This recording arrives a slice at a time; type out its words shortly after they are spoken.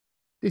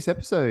This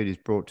episode is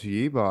brought to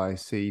you by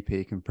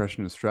CEP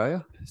Compression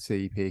Australia.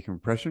 CEP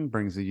Compression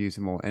brings the user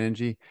more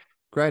energy,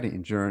 greater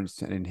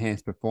endurance, and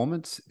enhanced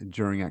performance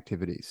during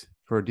activities.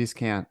 For a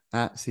discount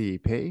at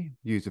CEP,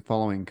 use the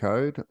following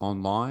code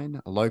online: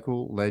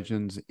 Local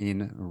Legends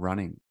in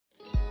Running.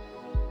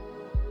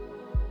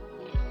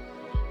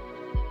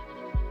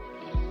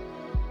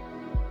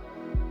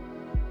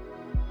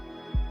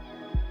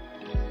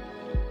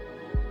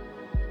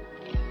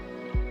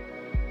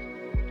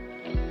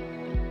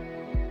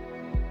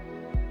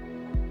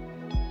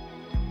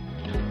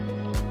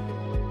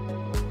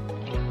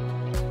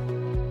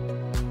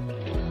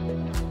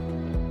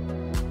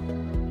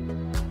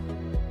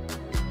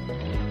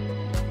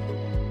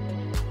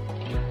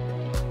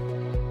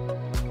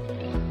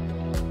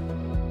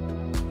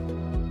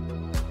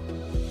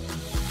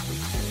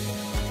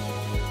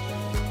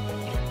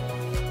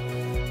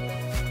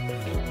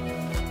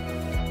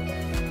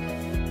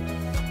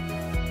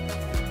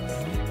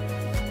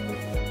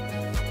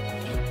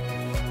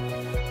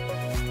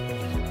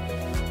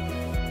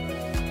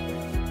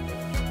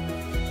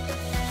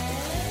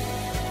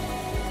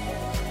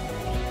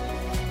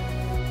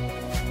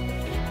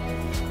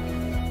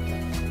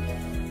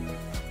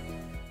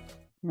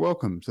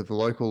 Welcome to the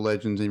Local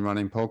Legends in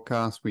Running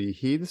podcast, where you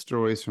hear the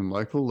stories from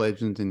local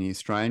legends in the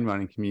Australian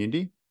running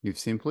community you've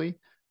simply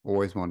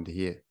always wanted to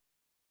hear.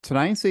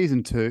 Today in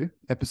Season 2,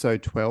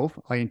 Episode 12,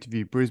 I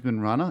interview Brisbane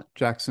runner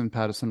Jaxon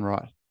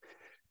Paterson-Wright.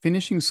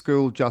 Finishing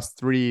school just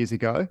 3 years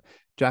ago,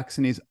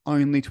 Jaxon is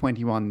only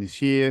 21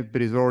 this year,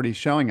 but is already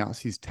showing us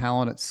his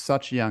talent at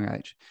such a young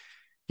age.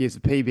 He has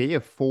a PB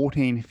of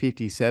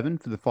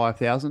 14:57 for the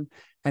 5,000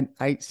 and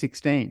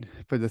 8:16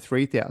 for the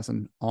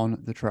 3,000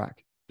 on the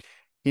track.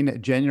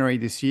 In January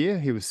this year,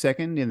 he was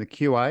second in the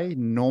QA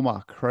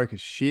Norma Croker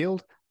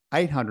Shield,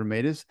 800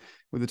 metres,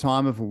 with a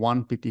time of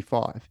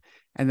 1:55,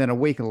 and then a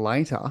week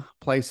later,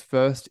 placed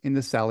first in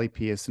the Sally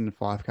Pearson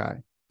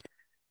 5K.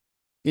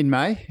 In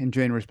May and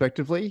June,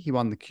 respectively, he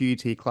won the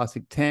QT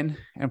Classic 10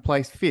 and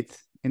placed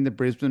fifth in the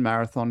Brisbane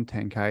Marathon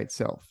 10K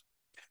itself.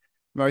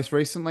 Most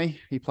recently,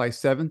 he placed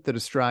seventh at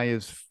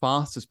Australia's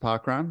fastest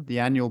parkrun, the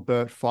Annual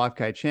BERT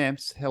 5K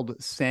Champs, held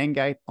at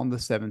Sandgate on the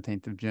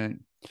 17th of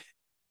June.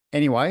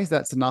 Anyways,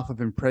 that's enough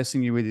of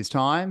impressing you with his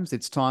times.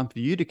 It's time for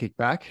you to kick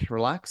back,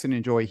 relax, and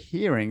enjoy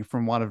hearing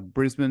from one of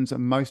Brisbane's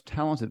most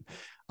talented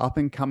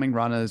up-and-coming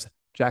runners,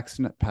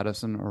 Jaxon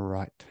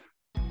Paterson-Wright.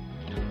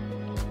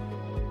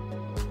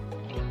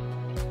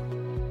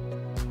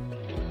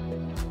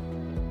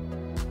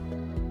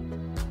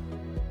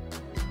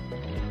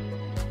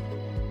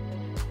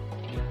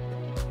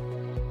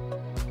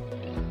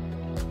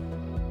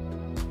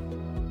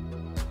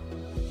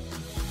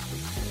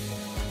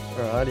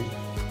 Alrighty.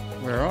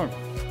 We're on.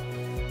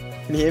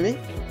 Can you hear me?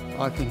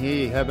 I can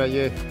hear you. How about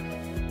you?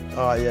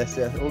 Oh, yes.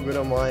 All good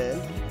on my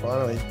end.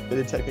 Finally. Bit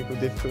of technical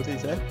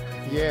difficulties there.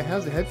 Yeah,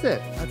 how's the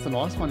headset? That's a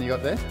nice one you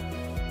got there.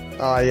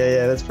 Oh,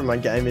 yeah. That's from my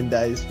gaming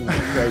days from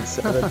grade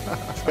 7.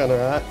 It's gone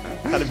alright.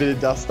 Had a bit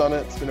of dust on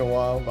it. It's been a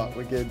while, but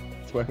we're good.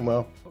 It's working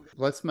well.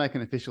 Let's make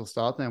an official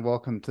start then.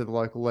 Welcome to the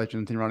Local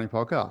Legends in Running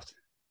podcast.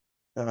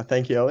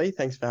 Thank you, Ollie.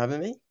 Thanks for having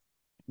me.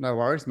 No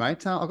worries,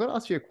 mate. I've got to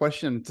ask you a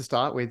question to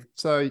start with.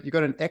 So you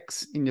got an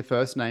X in your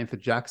first name for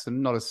Jaxon,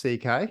 not a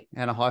CK,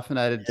 and a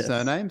hyphenated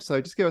surname. So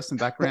just give us some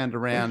background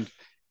around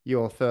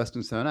your first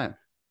and surname.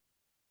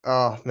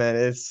 Oh man,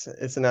 it's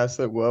an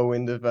absolute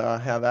whirlwind of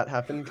how that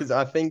happened, because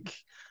I think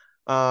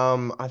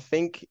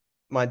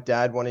my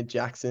dad wanted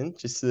Jaxon,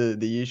 just the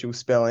usual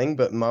spelling,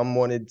 but mum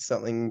wanted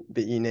something a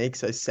bit unique,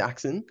 so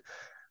Saxon.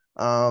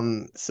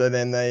 So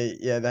then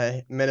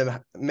they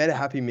met a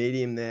happy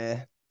medium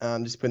there.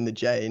 Just putting the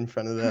J in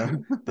front of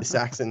the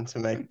Saxon to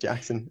make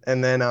Jaxon.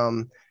 And then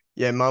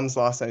mum's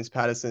last name's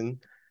Patterson,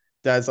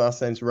 dad's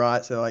last name's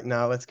Wright, so like,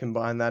 no, let's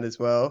combine that as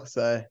well.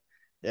 So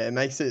yeah, it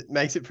makes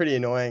it pretty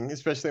annoying,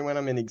 especially when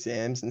I'm in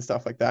exams and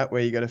stuff like that,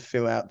 where you got to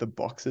fill out the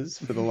boxes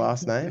for the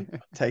last name.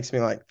 It takes me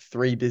like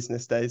 3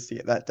 business days to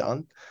get that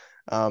done.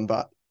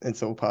 But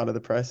it's all part of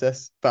the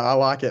process. But I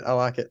like it.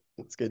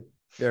 It's good.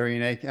 Very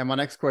unique. And my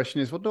next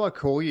question is, what do I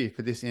call you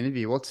for this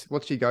interview?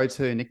 What's your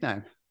go-to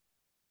nickname?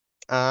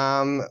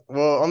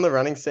 Well, on the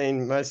running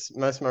scene, most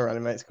of my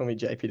running mates call me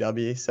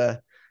JPW, so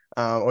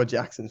or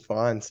Jackson's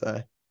fine,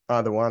 so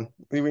either one.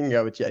 We can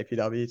go with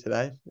JPW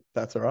today, if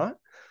that's all right.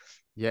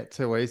 Yeah,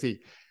 too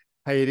easy.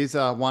 Hey, it is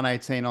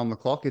 1:18 on the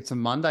clock. It's a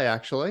Monday,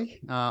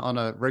 actually, on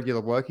a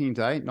regular working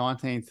day,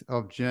 19th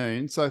of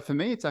June. So for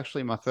me, it's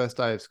actually my first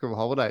day of school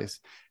holidays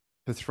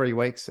for 3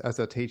 weeks as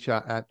a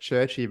teacher at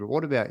church here. But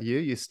what about you?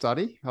 You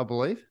study, I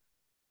believe?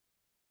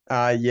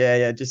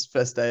 Just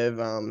first day of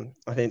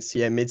I think it's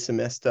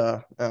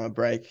mid-semester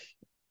break.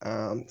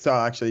 So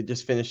actually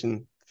just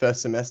finishing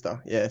first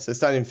semester. Yeah, so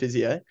studying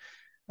physio,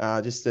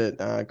 just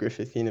at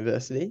Griffith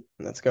University,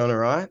 and that's going all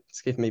right.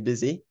 It's keeping me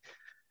busy.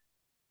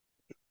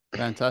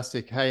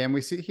 Fantastic. Hey, and we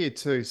sit here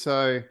too.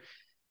 So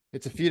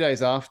it's a few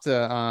days after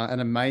an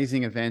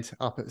amazing event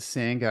up at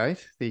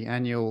Sandgate, the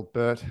annual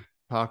BERT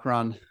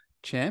Parkrun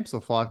Champs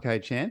or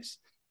 5K Champs.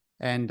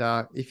 And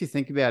if you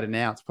think about it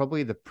now, it's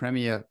probably the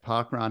premier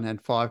parkrun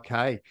and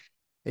 5K,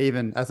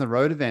 even as a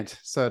road event,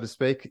 so to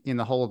speak, in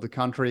the whole of the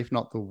country, if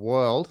not the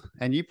world.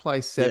 And you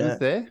placed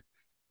seventh Yeah.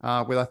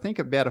 there with, I think,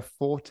 about a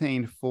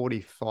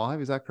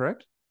 14:45. Is that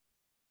correct?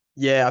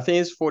 Yeah, I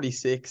think it's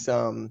 46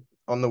 on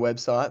the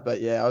website,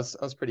 but yeah, I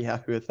was pretty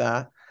happy with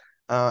that.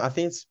 I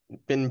think it's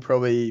been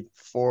probably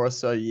 4 or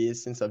so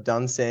years since I've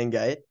done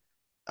Sandgate.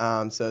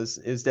 So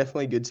it's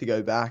definitely good to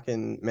go back,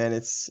 and man,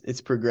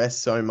 it's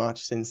progressed so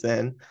much since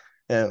then.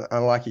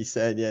 And like you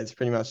said, yeah, it's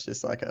pretty much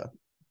just like a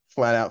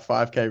flat out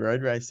 5K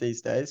road race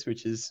these days,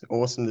 which is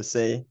awesome to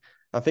see.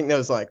 I think there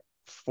was like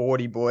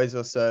 40 boys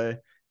or so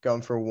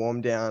going for a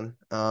warm down.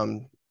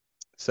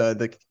 So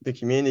the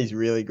community is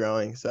really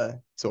growing. So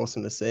it's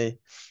awesome to see.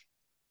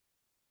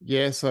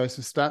 Yeah, so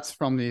some stats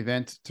from the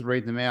event to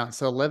read them out.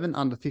 So 11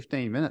 under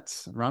 15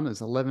 minutes runners,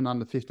 11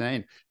 under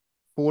 15,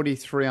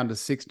 43 under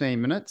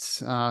 16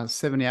 minutes,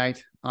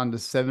 78 under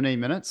 17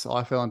 minutes.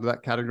 I fell into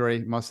that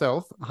category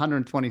myself.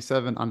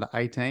 127 under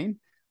 18,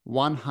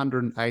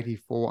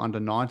 184 under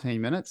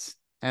 19 minutes,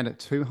 and at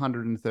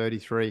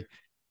 233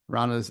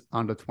 runners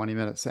under 20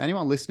 minutes. So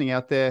anyone listening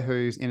out there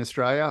who's in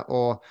Australia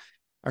or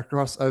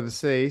across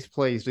overseas,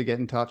 please do get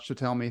in touch to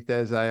tell me if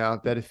there's a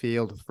better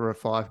field for a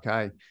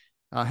 5K.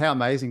 How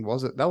amazing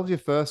was it? That was your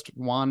first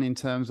one in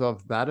terms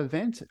of that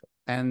event,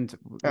 and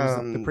was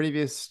the Um,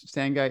 previous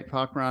Sandgate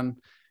Park Run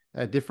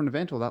a different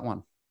event or that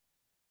one?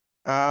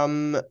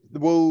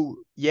 well,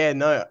 yeah,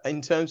 no,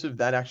 in terms of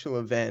that actual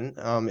event,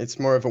 it's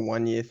more of a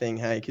 1 year thing,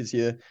 hey, because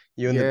you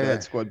and the Bird Yeah,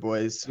 Squad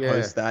boys yeah,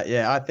 host that.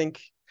 Yeah, I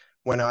think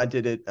when I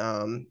did it,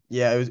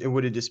 yeah, it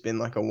would have just been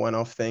like a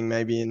one-off thing,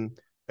 maybe in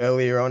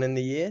earlier on in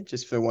the year,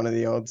 just for one of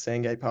the old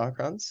Sandgate Park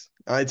runs.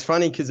 It's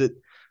funny because it,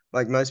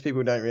 like most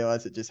people don't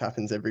realize it just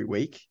happens every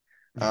week.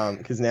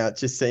 Because now it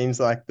just seems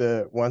like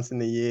the once in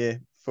the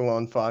year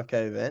full-on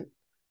 5K event.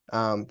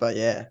 But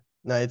yeah,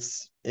 no,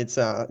 it's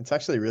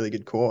actually a really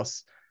good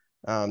course.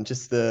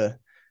 Just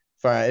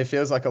it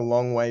feels like a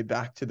long way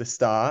back to the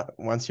start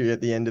once you're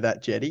at the end of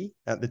that jetty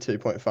at the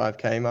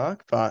 2.5K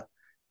mark. But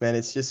man,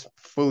 it's just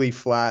fully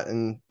flat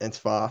and it's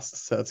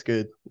fast, so it's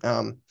good.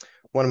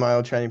 One of my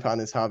old training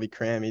partners, Harvey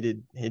Cram, he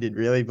did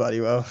really bloody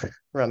well,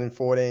 running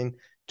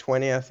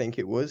 14:20, I think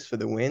it was, for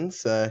the win.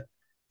 So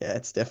yeah,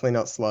 it's definitely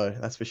not slow,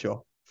 that's for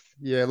sure.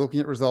 yeah.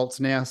 Looking at results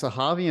now, so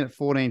Harvey in at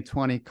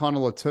 14:20, Connor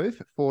Latouf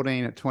at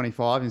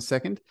 14:25 in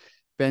second,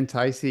 Ben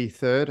Tacey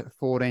third,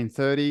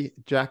 14:30,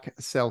 Jack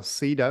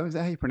Salcedo, is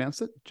that how you pronounce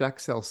it?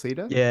 Jack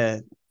Salcedo, Yeah,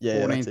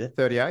 yeah, that's it.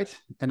 14:38.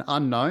 An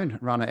unknown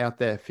runner out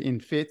there in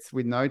fifth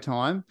with no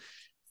time.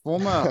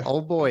 Former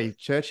old boy,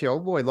 Churchy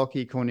old boy,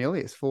 Lockie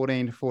Cornelius,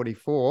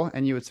 14:44,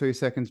 and you were 2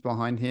 seconds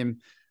behind him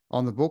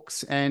on the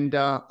books. And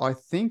I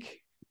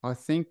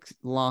think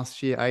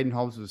last year Aiden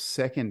Hobbs was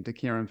second to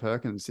Kieran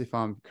Perkins, if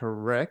I'm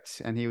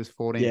correct, and he was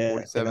Yeah,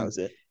 I think that 14:47 was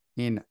it.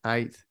 in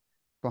eighth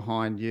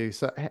behind you.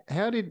 So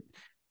how did,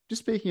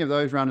 just speaking of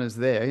those runners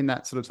there in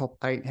that sort of top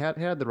eight, how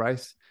did the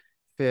race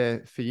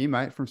fare for you,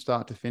 mate, from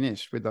start to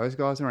finish with those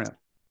guys around?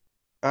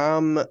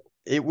 Um,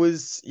 it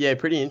was, yeah,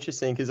 pretty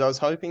interesting because I was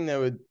hoping there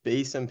would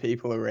be some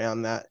people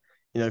around that,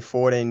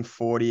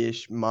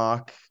 14:40-ish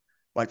mark,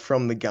 like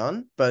from the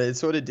gun, but it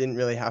sort of didn't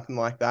really happen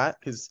like that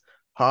because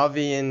I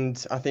think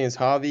it's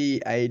Harvey,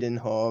 Aiden,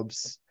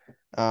 Hobbs,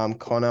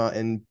 Connor,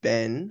 and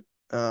Ben.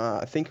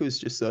 I think it was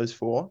just those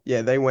four.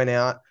 Yeah, they went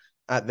out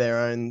at their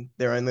own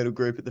little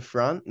group at the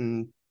front,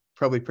 and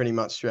probably pretty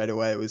much straight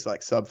away it was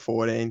like sub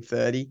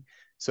 14:30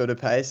 sort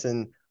of pace,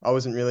 and I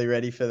wasn't really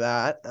ready for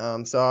that.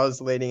 So I was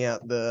leading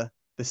out the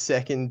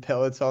second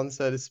peloton,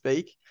 so to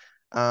speak.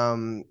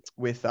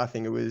 With I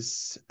think it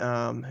was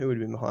who would have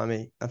been behind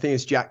me? I think it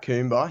was Jack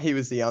Coomber. He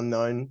was the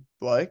unknown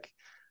bloke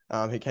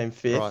who came Right.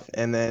 fifth,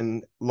 and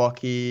then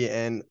Lockie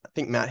and I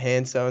think Matt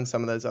Hanso and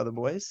some of those other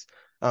boys.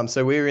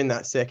 So we were in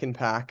that second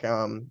pack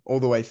all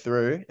the way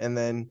through, and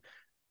then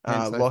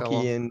Hence they fell Lockie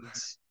off. and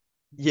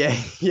yeah,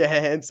 yeah,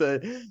 and so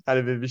had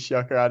a bit of a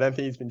shocker. I don't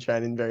think he's been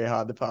training very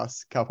hard the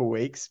past couple of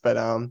weeks, but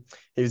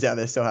he was out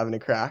there still having a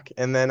crack.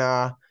 And then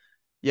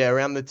yeah,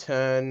 around the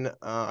turn,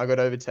 I got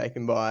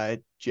overtaken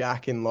by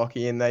Jack and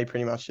Lockie, and they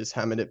pretty much just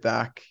hammered it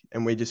back,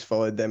 and we just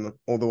followed them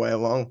all the way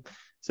along.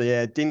 So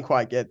yeah, didn't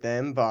quite get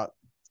them, but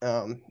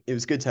it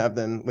was good to have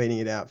them leading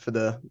it out for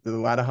the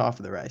latter half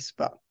of the race.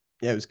 But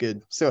yeah, it was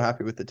good. Still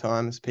happy with the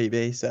time as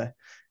PB, so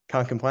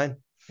can't complain.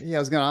 Yeah, I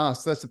was going to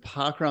ask. So that's a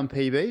parkrun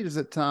PB. Does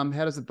it? How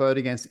does it vote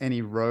against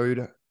any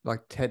road,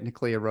 like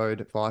technically a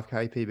road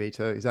 5K PB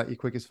too? Is that your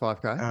quickest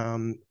 5K?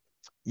 Um,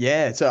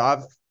 yeah,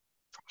 so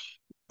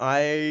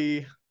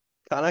I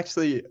can't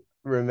actually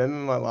remember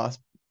my last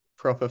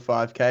proper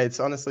 5K. It's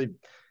honestly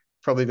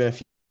probably been a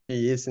few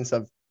years since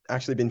I've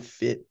actually been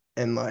fit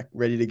and like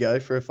ready to go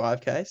for a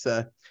 5K.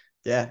 So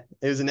yeah,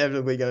 it was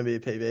inevitably going to be a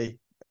PB.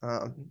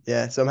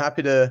 Yeah, so I'm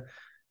happy to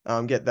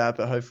get that,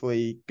 but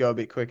hopefully go a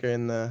bit quicker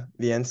in the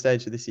end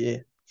stage of this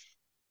year.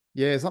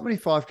 Yeah, there's not many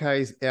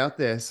 5Ks out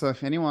there. So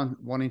if anyone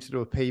wanting to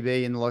do a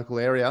PB in the local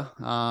area,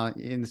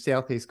 in the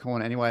southeast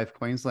corner anyway of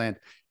Queensland,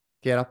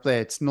 get up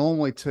there. It's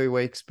normally 2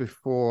 weeks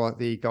before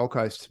the Gold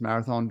Coast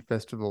Marathon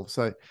Festival.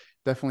 So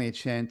definitely a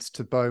chance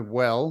to bow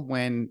well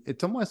when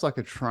it's almost like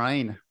a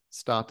train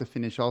start to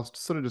finish. I was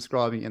sort of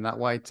describing it in that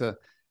way to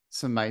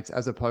some mates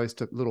as opposed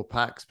to little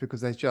packs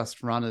because there's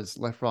just runners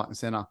left, right, and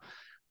center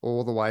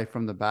all the way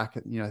from the back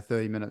at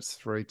 30 minutes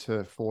through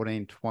to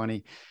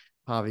 14:20.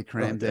 Harvey Oh,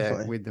 crammed there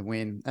definitely. with the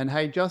win. And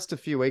hey, just a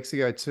few weeks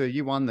ago too,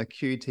 you won the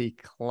QT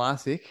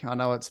Classic. I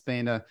know it's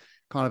been a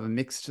kind of a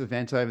mixed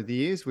event over the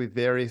years with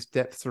various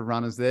depths of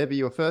runners there, but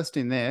you were first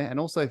in there and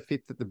also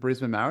fifth at the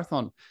Brisbane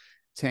Marathon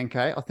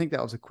 10K. I think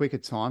that was a quicker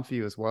time for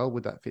you as well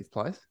with that fifth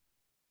place.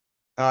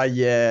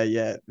 Yeah,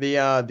 yeah. The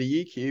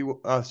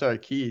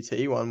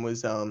QUT one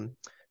was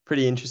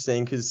pretty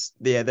interesting because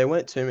there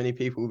weren't too many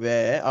people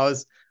there. I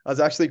was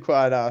actually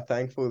quite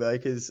thankful though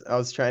because I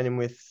was training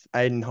with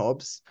Aiden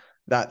Hobbs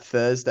that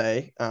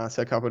Thursday,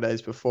 so a couple of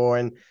days before,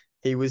 and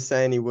he was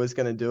saying he was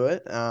going to do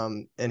it,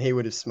 and he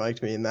would have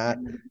smoked me in that.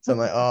 So I'm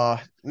like, oh,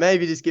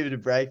 maybe just give it a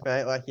break,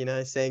 mate. Like,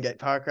 Sandgate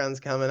parkrun's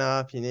coming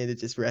up. You need to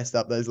just rest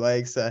up those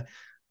legs. So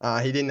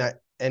he didn't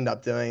end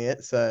up doing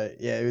it. So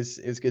yeah, it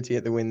was good to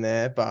get the win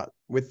there. But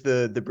with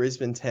the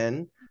Brisbane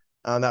 10,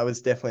 that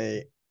was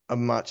definitely a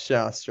much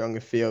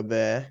stronger field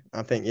there.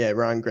 I think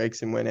Ryan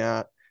Gregson went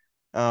out.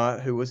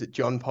 Who was it?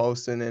 John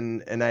Paulson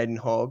and Aiden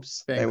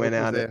Hobbs. Ben They went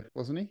Cook was out. there,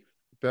 wasn't he?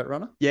 Burt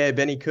runner. Yeah,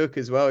 Benny Cook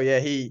as well. Yeah,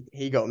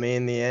 he got me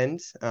in the end.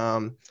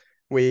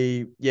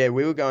 We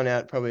were going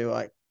out probably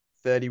like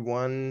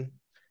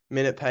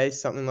 31-minute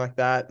pace, something like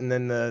that. And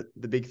then the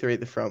big three at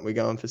the front, we're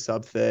going for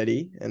sub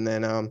 30. And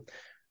then I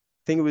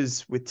think it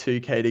was with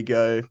 2K to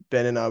go.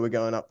 Ben and I were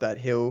going up that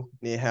hill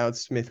near Howard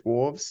Smith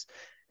Wharves.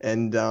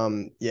 And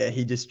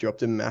he just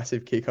dropped a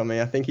massive kick on me.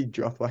 I think he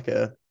dropped like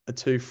a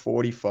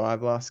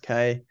 2:45 last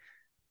K.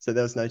 So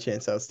there was no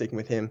chance I was sticking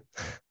with him.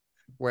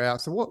 Wow.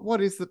 So what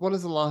does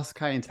the last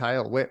K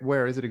entail?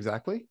 Where is it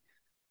exactly?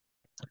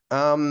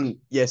 So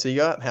you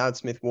go up Howard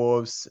Smith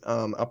Wharves,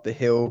 up the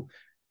hill,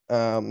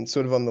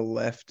 sort of on the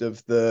left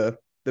of the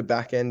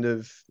back end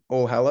of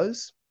All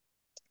Hallows.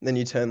 Then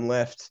you turn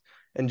left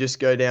and just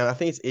go down. I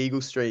think it's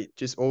Eagle Street,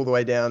 just all the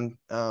way down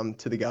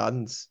to the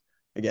gardens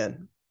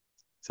again.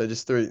 So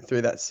just through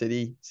that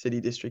city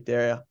district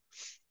area.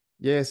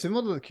 Yeah,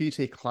 similar to the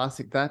QT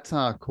Classic, that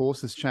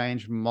course has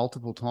changed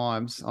multiple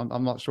times.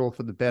 I'm not sure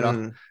for the better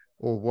Mm.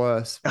 or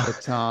worse,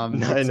 but No, it's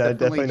no, definitely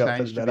definitely not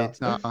for the changed a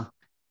better. bit.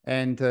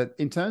 And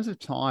in terms of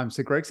time,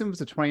 so Gregson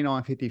was a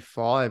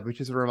 29:55,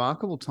 which is a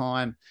remarkable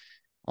time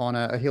on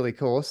a hilly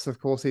course. Of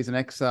course, he's an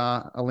ex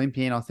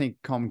Olympian, I think,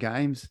 Com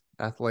Games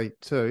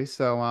athlete too.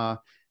 So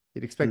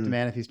you'd expect a Mm.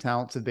 man of his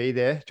talent to be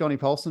there. Johnny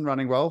Paulson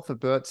running well for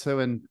Bert too,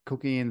 and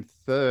Cookie in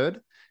third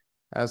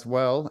as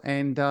well.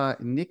 And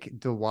Nick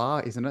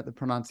Dewar, isn't it? The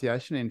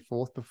pronunciation in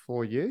fourth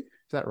before you.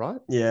 Is that right?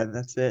 Yeah,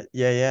 that's it.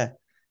 Yeah, yeah.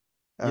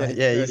 Yeah,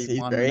 hit He's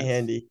 31 very minutes.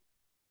 handy.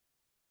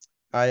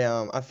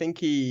 I think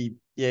he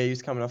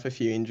was coming off a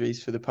few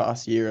injuries for the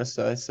past year or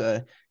so,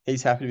 so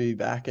he's happy to be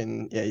back,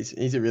 and yeah,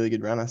 he's a really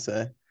good runner.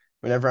 So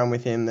whenever I'm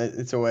with him,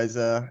 it's always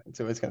going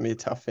to be a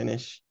tough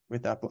finish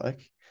with that bloke.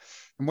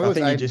 And where I was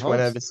think he Aiden just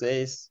went Hobbs?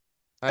 overseas.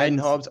 Aiden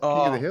Aiden's Hobbs. King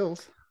of the Oh,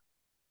 Hills.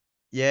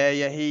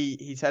 yeah.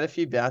 He's had a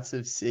few bouts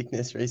of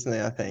sickness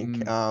recently, I think.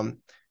 Mm.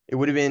 It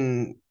would have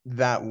been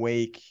that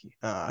week.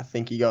 I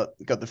think he got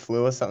the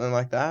flu or something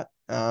like that.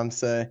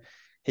 So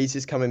he's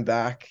just coming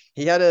back.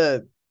 He had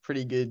a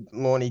pretty good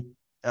Lornie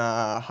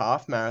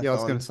half Yeah, I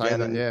was going to marathon say down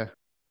that. in Yeah.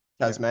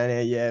 Yeah.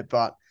 Tasmania, yeah,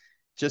 but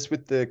just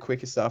with the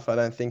quicker stuff, I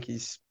don't think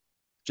he's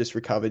just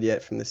recovered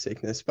yet from the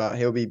sickness, but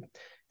he'll be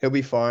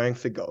firing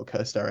for Gold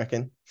Coast, I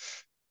reckon.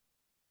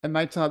 And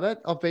mate, that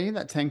I've been in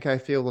that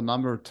 10K field a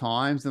number of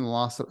times in the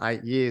last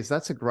 8 years.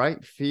 That's a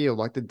great field.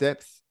 Like the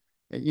depth,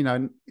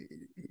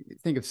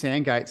 think of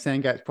Sandgate.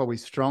 Sandgate's probably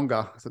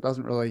stronger, so it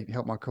doesn't really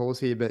help my cause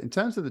here. But in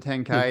terms of the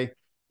 10K,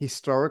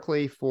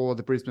 historically for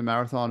the Brisbane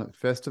Marathon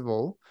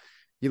Festival,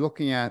 you're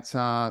looking at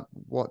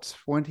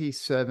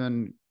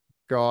 27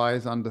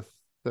 guys under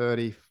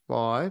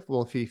 35,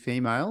 well, a few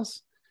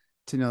females.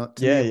 Yeah,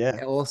 Tennille yeah.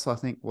 Ellis, I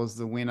think, was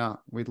the winner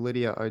with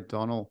Lydia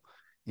O'Donnell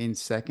in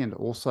second,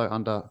 also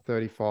under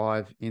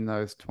 35 in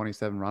those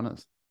 27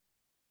 runners.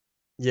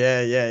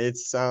 Yeah, yeah,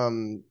 it's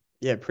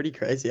pretty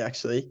crazy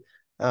actually.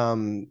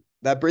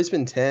 That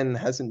Brisbane 10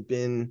 hasn't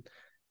been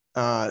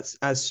as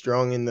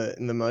strong in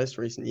the most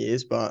recent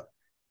years, but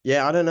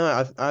yeah, I don't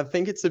know. I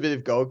think it's a bit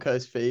of Gold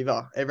Coast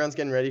fever. Everyone's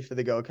getting ready for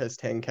the Gold Coast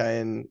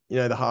 10K and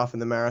the half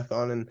and the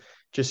marathon and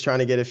just trying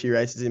to get a few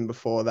races in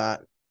before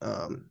that.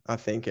 I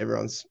think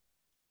everyone's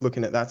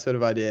looking at that sort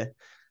of idea.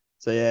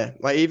 So yeah,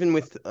 like even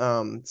with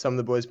some of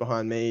the boys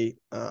behind me,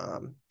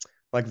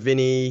 like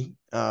Vinny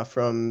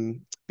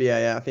from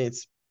BAA, I think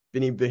it's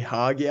Vinny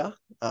Bihagia.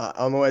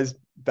 I'm always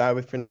bad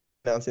with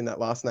pronouncing that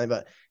last name,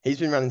 but he's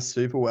been running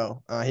super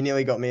well. He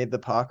nearly got me at the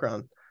park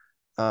run,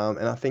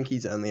 and I think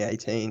he's only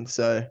 18,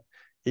 so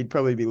he'd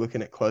probably be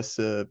looking at close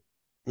to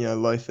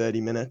low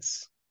 30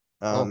 minutes.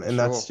 Oh, for And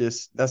that's sure.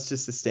 just the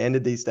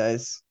standard these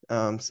days.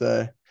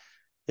 So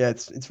yeah,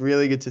 it's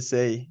really good to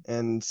see,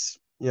 and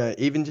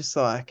even just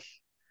like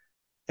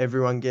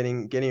everyone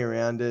getting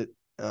around it.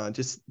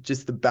 Just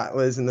the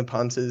battlers and the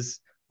punters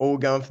all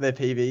going for their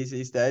PBs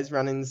these days.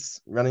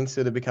 Running's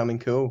sort of becoming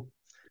cool,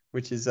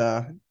 which is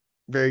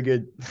very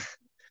good.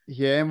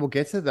 Yeah, and we'll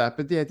get to that.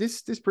 But yeah,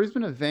 this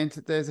Brisbane event,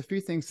 there's a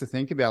few things to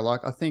think about.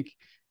 Like I think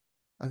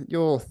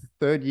your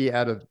third year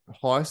out of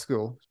high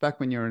school, back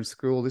when you were in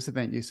school, this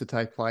event used to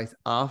take place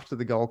after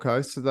the Gold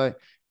Coast. So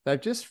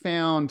they've just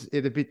found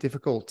it a bit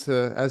difficult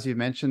to, as you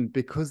mentioned,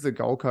 because the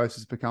Gold Coast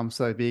has become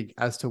so big,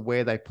 as to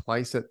where they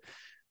place it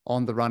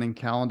on the running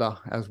calendar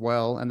as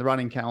well. And the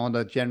running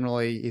calendar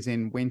generally is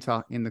in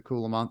winter, in the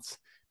cooler months,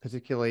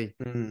 particularly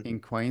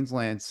in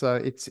Queensland. So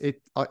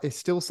it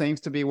still seems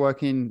to be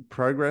work in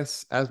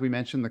progress. As we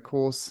mentioned, the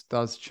course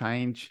does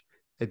change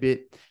a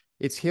bit.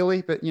 It's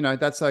hilly, but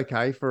that's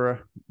okay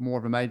for more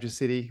of a major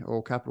city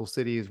or capital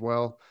city as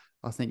well.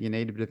 I think you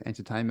need a bit of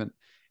entertainment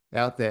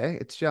out there.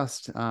 It's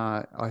just,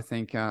 I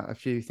think, a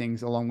few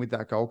things along with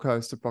that Gold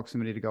Coast, the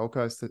proximity to Gold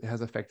Coast, that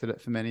has affected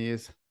it for many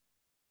years.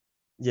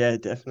 Yeah,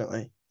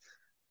 definitely.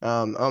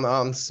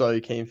 I'm so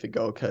keen for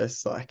Gold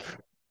Coast. Like,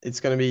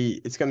 it's gonna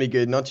be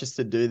good, not just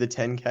to do the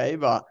 10K,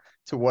 but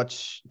to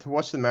watch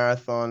the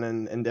marathon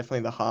and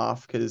definitely the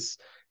half, because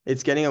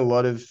it's getting a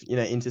lot of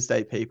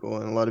interstate people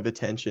and a lot of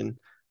attention.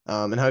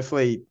 And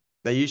hopefully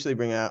they usually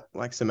bring out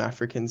like some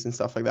Africans and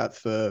stuff like that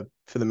for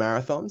the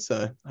marathon.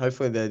 So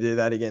hopefully they do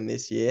that again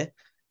this year,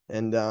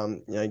 and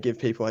give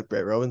people like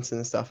Brett Robinson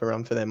and stuff a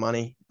run for their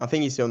money. I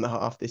think he's doing the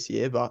half this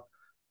year, but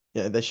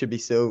there should be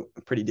still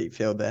a pretty deep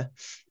field there.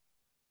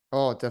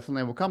 Oh,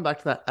 definitely. We'll come back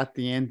to that at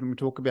the end when we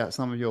talk about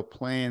some of your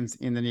plans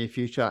in the near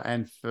future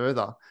and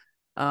further.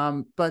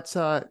 But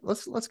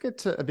let's get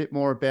to a bit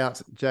more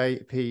about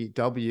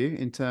JPW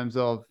in terms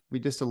of, we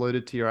just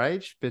alluded to your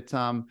age, but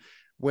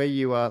where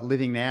you are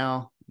living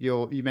now.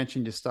 You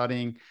mentioned you're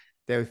studying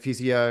there with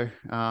physio,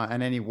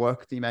 and any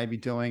work that you may be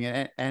doing,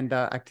 and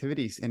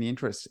activities, any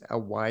interests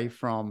away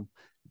from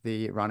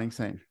the running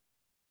scene.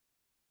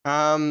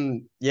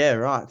 Yeah,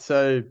 right.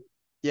 So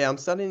yeah, I'm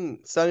studying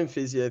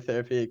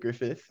physiotherapy at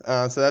Griffith.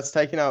 So that's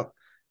taken up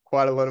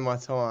quite a lot of my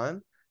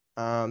time.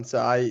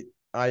 So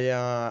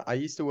I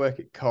used to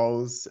work at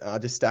Coles,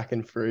 just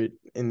stacking fruit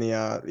in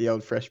the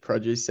old fresh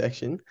produce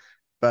section.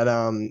 But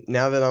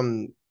now that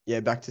I'm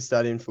back to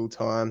studying full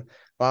time,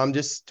 well, I'm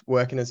just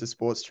working as a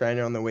sports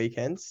trainer on the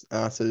weekends.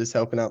 So just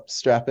helping up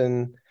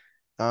strapping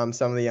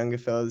some of the younger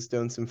fellas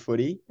doing some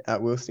footy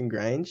at Wilson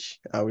Grange,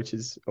 which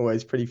is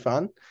always pretty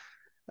fun.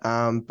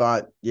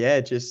 But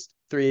yeah, just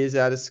 3 years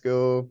out of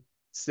school,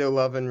 still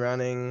loving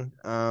running.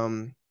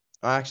 I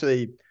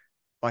actually,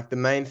 like, the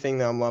main thing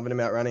that I'm loving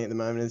about running at the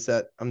moment is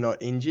that I'm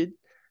not injured.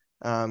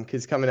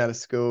 Because coming out of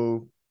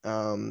school,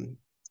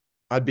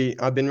 I've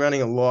been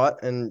running a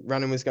lot and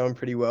running was going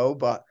pretty well,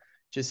 but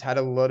just had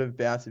a lot of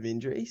bouts of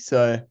injury.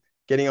 So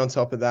getting on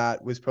top of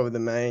that was probably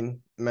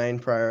the main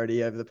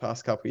priority over the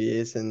past couple of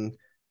years, and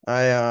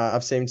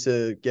I've seemed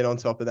to get on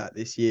top of that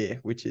this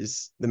year, which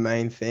is the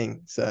main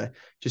thing. So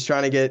just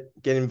trying to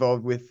get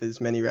involved with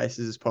as many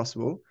races as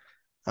possible,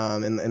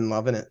 and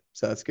loving it.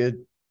 So it's good.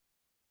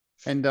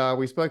 And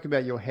we spoke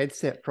about your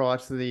headset prior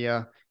to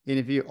the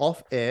interview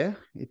off air.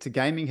 It's a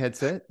gaming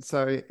headset.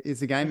 So is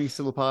the gaming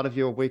still a part of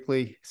your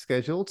weekly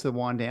schedule to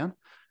wind down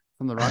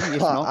from the running? If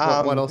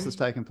not, what else has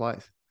taken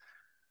place?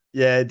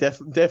 Yeah,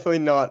 definitely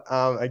not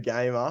a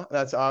gamer.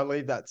 I'll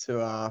leave that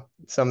to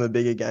some of the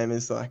bigger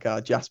gamers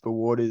like Jasper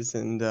Waters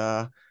and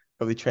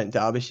probably Trent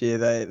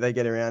Derbyshire. They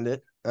get around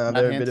it. Matt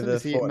They're a bit of Hanson, a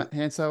is he fort. Matt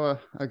Hanso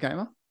a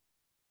gamer?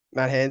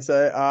 Matt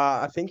Hanso,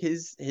 I think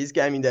his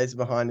gaming days are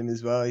behind him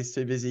as well. He's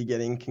too busy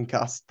getting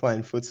concussed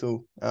playing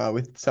futsal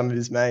with some of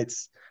his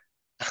mates.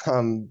 But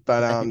Making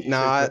YouTube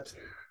nah, clips.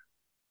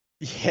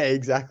 yeah,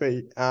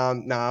 exactly.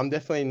 No, I'm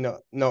definitely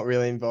not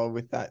really involved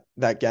with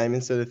that gaming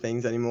sort of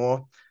things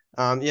anymore.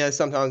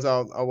 Sometimes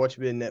I'll watch a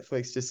bit of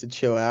Netflix just to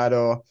chill out,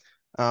 or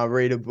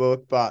read a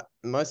book, but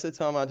most of the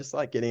time I just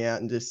like getting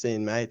out and just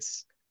seeing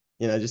mates,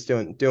 just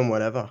doing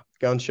whatever.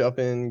 Going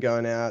shopping,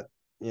 going out,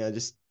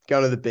 just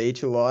going to the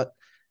beach a lot,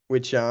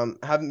 which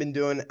haven't been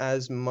doing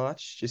as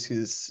much just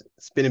because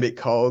it's been a bit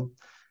cold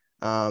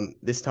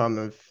this time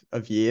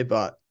of year.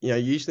 But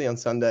usually on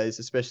Sundays,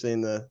 especially in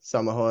the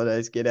summer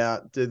holidays, get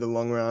out, do the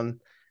long run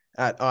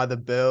at either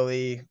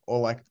Burleigh or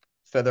like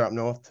further up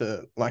north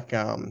to like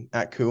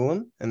at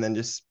Coolum, and then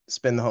just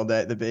spend the whole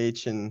day at the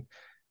beach. And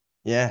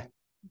yeah,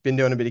 been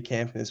doing a bit of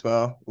camping as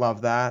well.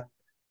 Love that.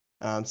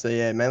 So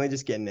yeah, mainly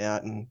just getting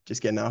out and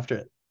just getting after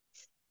it.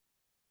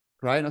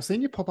 Great. And I've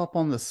seen you pop up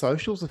on the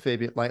socials a fair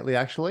bit lately,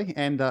 actually,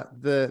 and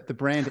the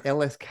brand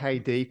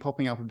LSKD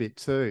popping up a bit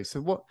too. So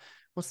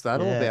what's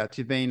that all Yeah. about?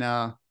 You've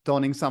been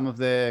donning some of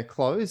their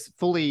clothes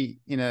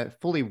in a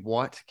fully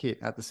white kit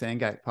at the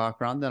Sandgate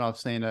Park Run. Then I've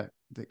seen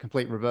the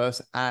complete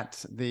reverse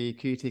at the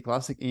QT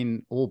Classic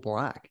in all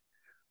black.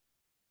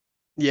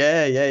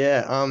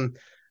 Yeah.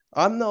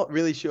 I'm not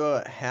really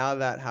sure how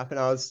that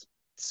happened. I was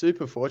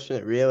super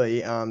fortunate,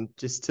 really,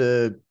 just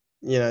to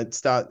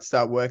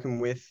start working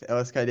with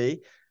LSKD.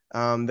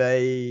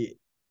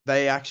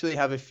 They actually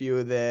have a few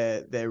of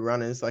their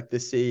runners, like the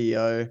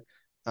CEO.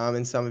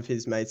 and some of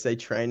his mates, they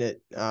train at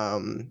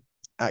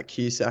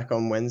QSAC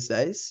on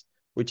Wednesdays,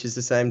 which is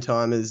the same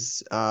time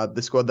as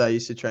the squad that I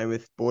used to train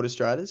with, Border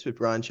Striders, with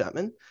Ryan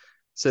Chapman.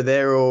 So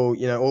they're all,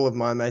 all of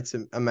my mates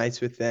are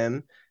mates with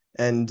them.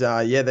 And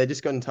yeah, they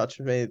just got in touch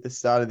with me at the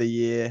start of the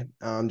year,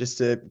 just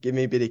to give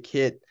me a bit of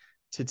kit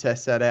to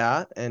test that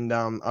out. And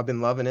I've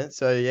been loving it.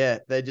 So yeah,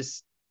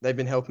 they've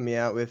been helping me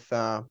out with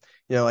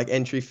like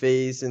entry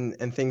fees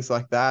and things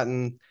like that.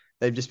 And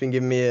they've just been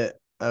giving me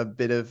a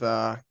bit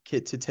of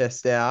kit to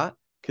test out,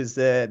 because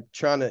they're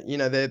trying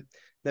to,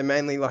 they're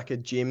mainly like a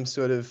gym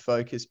sort of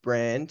focused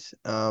brand,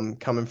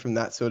 coming from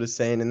that sort of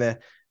scene, and they're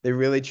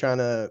really trying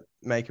to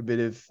make a bit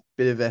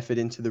of effort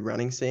into the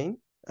running scene.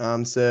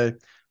 So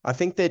I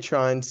think they're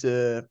trying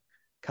to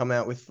come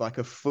out with like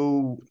a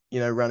full,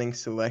 running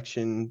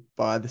selection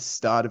by the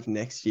start of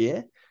next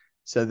year.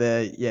 So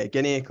they're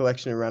getting a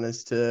collection of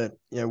runners to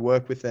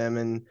work with them,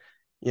 and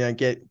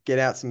get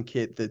out some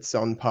kit that's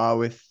on par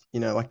with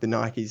like the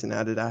Nikes and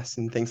Adidas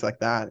and things like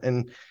that.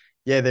 And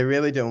yeah, they're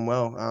really doing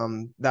well.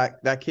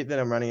 That kit that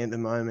I'm running at the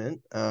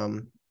moment,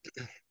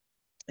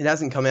 it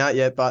hasn't come out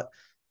yet, but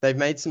they've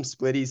made some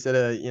splitties that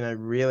are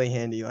really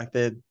handy. Like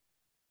they're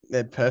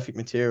perfect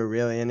material,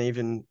 really, and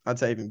even I'd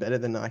say even better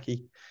than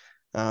Nike.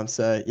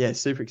 So yeah,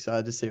 super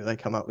excited to see what they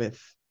come up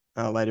with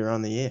later on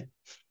in the year.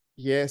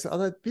 Yes,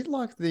 a bit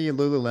like the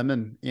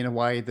Lululemon in a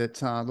way that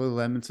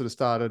Lululemon sort of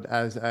started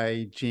as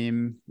a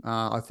gym.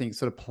 I think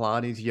sort of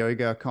Pilates,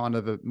 yoga, kind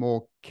of a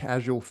more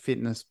casual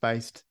fitness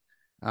based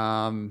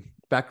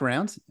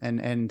background.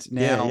 And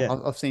Yeah, now yeah,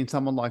 I've seen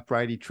someone like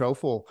Brady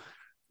Trelfall,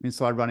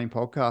 Inside Running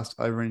Podcast,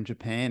 over in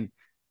Japan,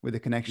 with the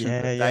connection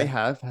yeah, that they yeah.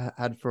 have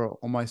had for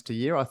almost a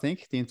year, I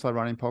think, the Inside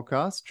Running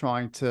Podcast,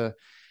 trying to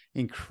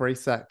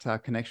increase that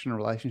connection and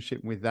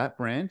relationship with that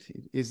brand.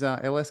 Is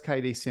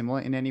LSKD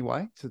similar in any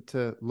way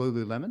to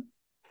Lululemon?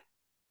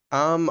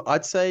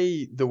 I'd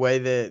say the way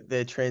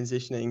they're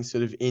transitioning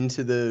sort of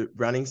into the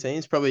running scene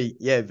is probably,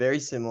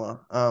 very similar.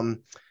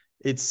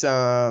 It's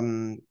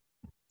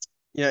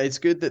it's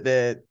good that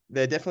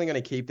they're definitely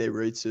going to keep their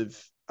roots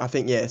of, I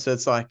think, yeah. So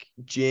it's like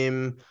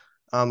gym,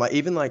 like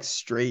even like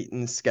street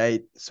and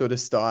skate sort of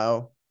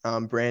style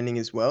branding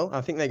as well.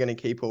 I think they're going to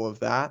keep all of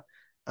that,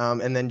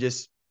 and then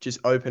just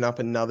open up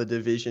another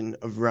division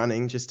of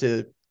running, just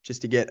to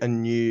get a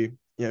new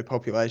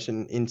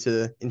population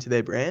into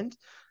their brand.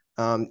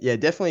 Yeah,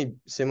 definitely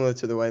similar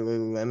to the way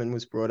Lululemon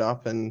was brought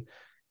up, and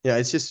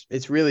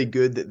it's really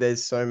good that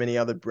there's so many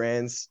other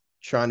brands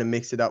trying to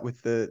mix it up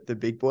with the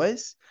big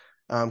boys,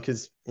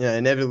 because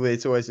inevitably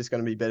it's always just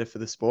going to be better for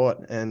the sport,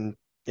 and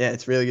yeah,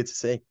 it's really good to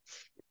see.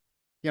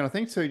 Yeah, I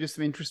think so. Just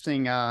some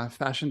interesting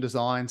fashion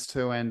designs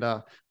too, and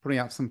putting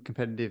up some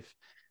competitive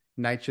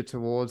nature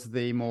towards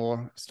the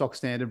more stock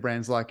standard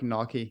brands like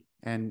Nike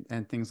and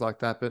things like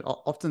that. But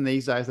often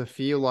these days, I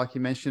feel like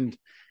you mentioned,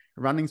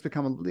 running's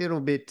become a little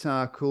bit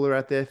cooler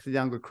out there for the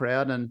younger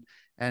crowd,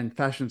 and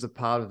fashion's a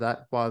part of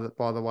that. By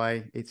the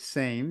way, it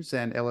seems,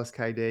 and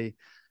LSKD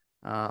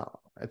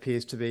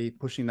appears to be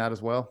pushing that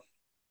as well.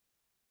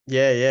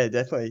 Yeah, yeah,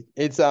 definitely.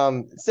 It's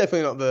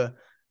definitely not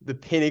the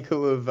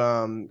pinnacle of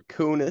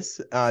coolness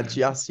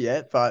just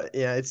yet, but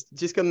yeah, it's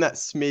just gotten that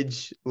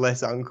smidge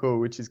less uncool,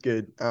 which is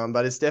good.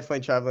 But it's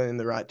definitely traveling in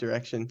the right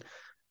direction.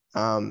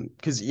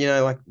 Because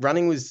like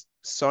running was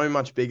so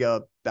much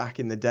bigger back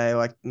in the day,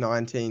 like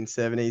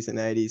 1970s and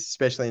 80s,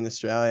 especially in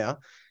Australia.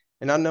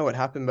 And I don't know what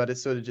happened, but it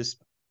sort of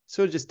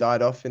just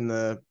died off in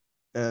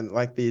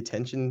like the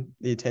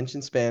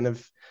attention span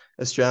of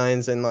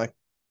Australians and like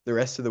the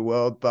rest of the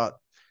world. But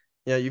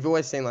you've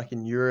always seen like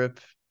in Europe,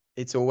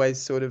 it's always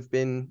sort of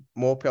been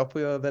more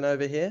popular than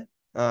over here.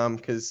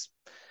 Because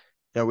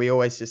we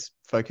always just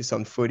focus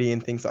on footy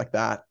and things like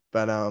that.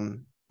 But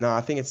no,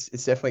 I think it's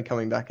definitely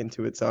coming back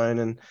into its own.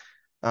 And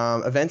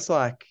events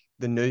like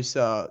the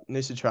Noosa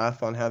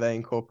Triathlon, how they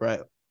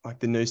incorporate like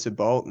the Noosa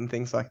Bolt and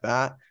things like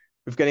that.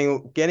 We're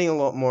getting a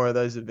lot more of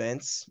those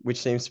events,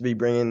 which seems to be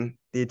bringing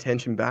the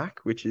attention back,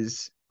 which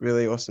is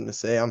really awesome to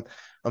see. I'm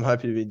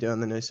hoping to be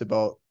doing the Noosa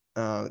Bolt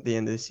at the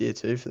end of this year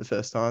too for the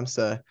first time.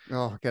 So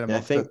Oh, get them yeah, I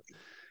off it. think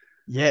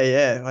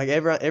yeah, like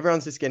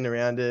everyone's just getting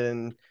around it,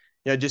 and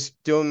just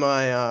doing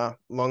my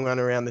long run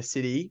around the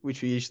city,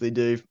 which we usually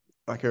do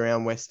like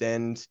around West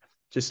End,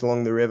 just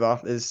along the river.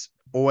 There's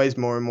always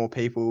more and more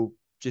people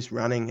just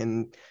running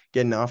and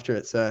getting after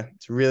it. So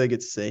it's really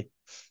good to see.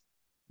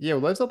 Yeah,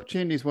 well, those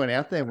opportunities weren't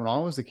out there when I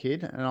was a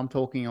kid, and I'm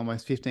talking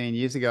almost 15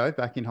 years ago.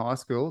 Back in high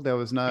school, there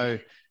was no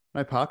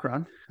park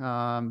run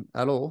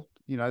at all.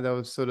 There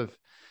was sort of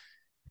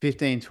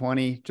 15,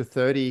 20 to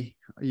 30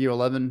 year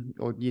 11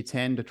 or year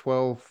 10 to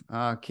 12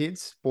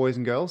 kids, boys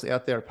and girls,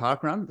 out there at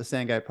parkrun, the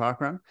Sandgate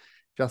parkrun,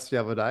 just the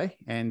other day.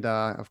 And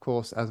of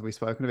course, as we've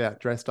spoken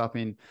about, dressed up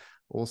in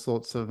all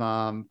sorts of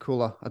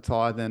cooler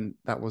attire than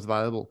that was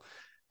available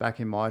back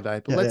in my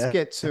day. But Yeah, let's yeah,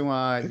 get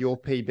to your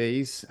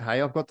PBs.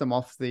 Hey, I've got them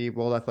off the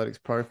World Athletics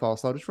profile,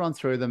 so I'll just run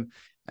through them,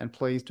 and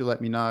please do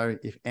let me know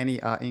if any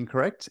are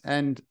incorrect,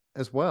 and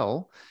as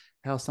well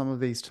how some of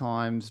these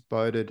times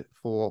voted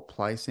for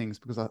placings,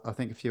 because I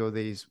think a few of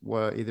these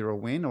were either a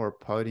win or a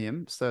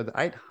podium. So the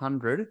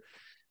 800,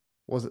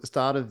 was at the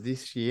start of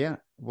this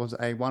year, was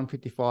a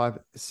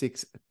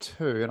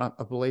 155.62. And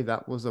I believe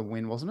that was a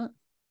win, wasn't it?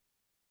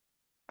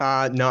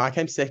 No, I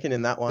came second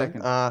in that one.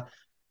 Second.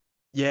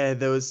 Yeah,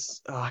 there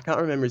was I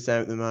can't remember his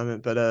name at the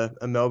moment, but a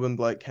Melbourne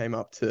bloke came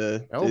up to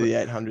do Melbourne. the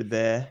 800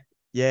 there.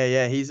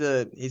 Yeah, he's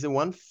a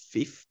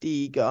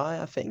 150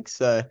 guy, I think.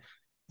 So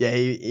yeah,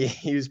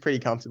 he was pretty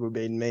comfortable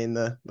beating me in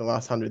the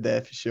last 100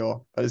 there for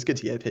sure. But it was good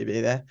to get a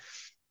PB there.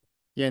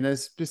 Yeah, and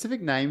there's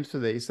specific names for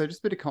these. So just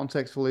a bit of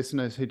context for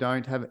listeners who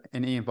don't have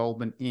any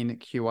involvement in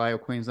QA or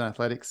Queensland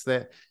athletics,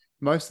 that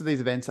most of these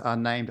events are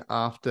named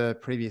after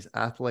previous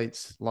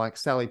athletes like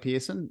Sally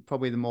Pearson,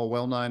 probably the more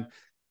well-known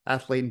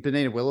athlete, and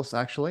Benita Willis,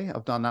 actually.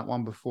 I've done that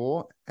one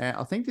before. And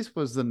I think this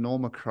was the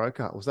Norma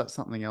Croker. Was that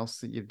something else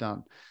that you've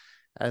done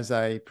as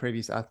a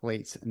previous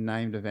athlete's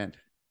named event?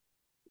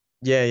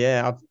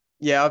 I've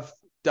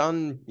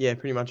done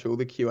pretty much all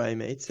the QA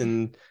meets,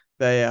 and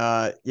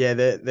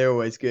they're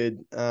always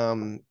good.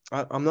 I'm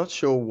not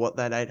sure what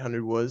that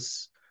 800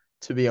 was,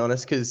 to be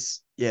honest,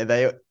 because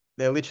they're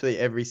literally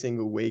every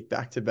single week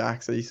back to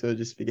back, so you sort of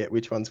just forget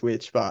which one's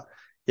which. But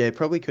yeah, it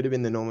probably could have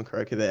been the Norman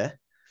Croker there.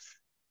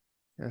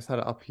 I just had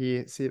it up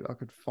here, see if I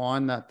could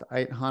find that. The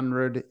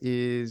 800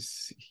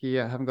 is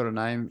here. I haven't got a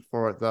name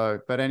for it though.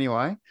 But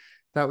anyway,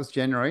 that was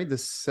January the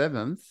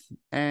 7th.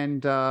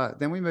 And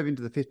then we move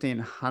into the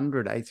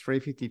 1500, a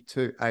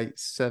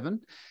 352.87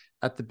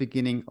 at the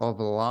beginning of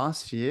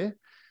last year.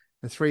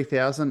 The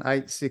 3000,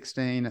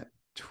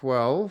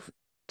 816.12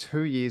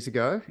 2 years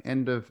ago,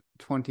 end of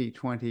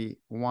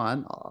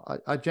 2021.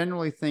 I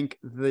generally think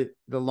the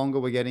longer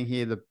we're getting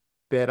here, the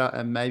better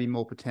and maybe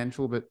more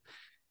potential, but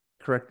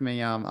correct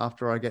me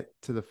after I get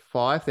to the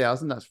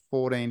 5,000. That's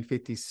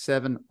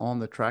 14:57 on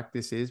the track.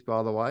 This is,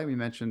 by the way, we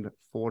mentioned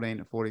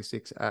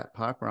 14:46 at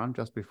parkrun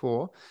just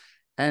before.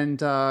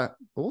 And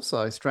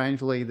also,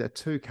 strangely, the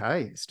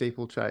 2K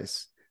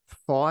steeplechase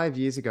 5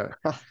 years ago,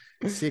 Yeah.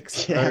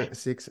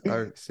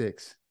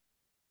 60606.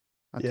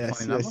 That's a funny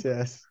Yes, number. yes,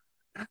 yes.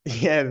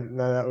 Yeah,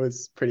 no, that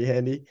was pretty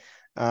handy.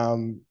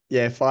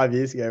 Yeah, 5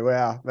 years ago.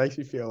 Wow, makes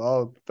me feel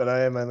old, but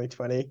I am only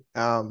 20.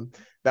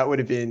 That would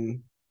have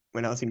been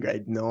when I was in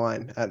grade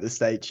 9 at the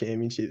state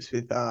championships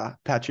with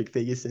Patrick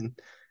Ferguson,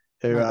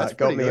 who Oh, that's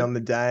got pretty me good. on the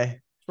day.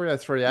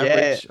 303 Yeah,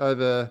 average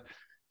over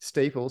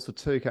steeples for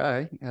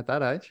 2K at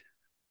that age.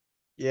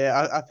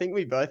 yeah, I think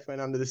we both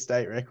went under the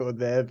state record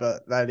there,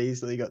 but that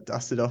easily got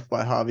dusted off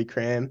by Harvey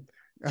Cram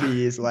a few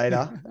years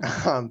later,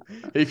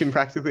 who can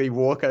practically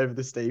walk over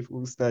the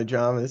steeples, no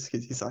dramas,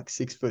 because he's like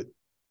 6 foot.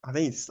 I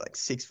think he's like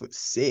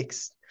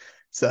 6'6".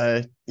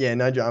 So yeah,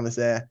 no dramas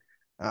there.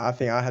 I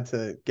think I had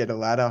to get a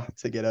ladder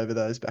to get over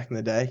those back in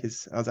the day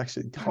because I was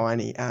actually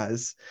tiny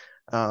as.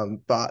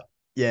 But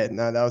yeah,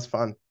 no, that was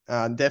fun.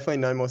 Definitely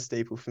no more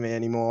steeple for me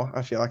anymore.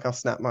 I feel like I'll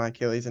snap my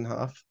Achilles in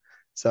half.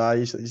 So I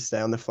usually just stay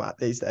on the flat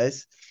these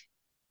days.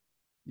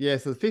 Yeah,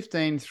 so the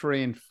 15,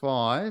 3, and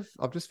 5.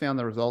 I've just found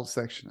the results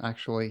section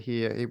actually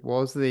here. It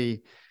was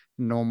the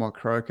Norma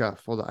Croker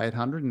for the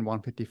 800 and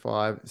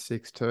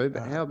 155.62.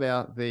 But how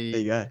about There the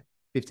you go.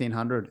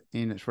 1500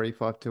 in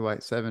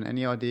 352.87?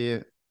 Any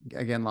idea,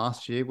 again,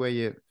 last year where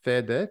you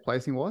fared there,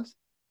 placing wise?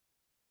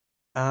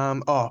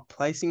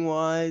 Placing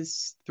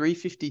wise,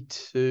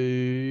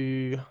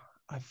 352.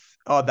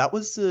 That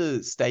was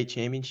the state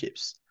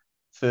championships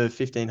for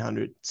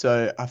 1500.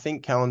 So I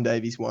think Callum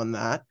Davies won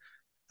that,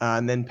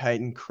 and then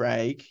Peyton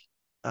Craig.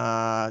 So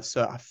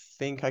I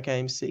think I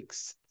came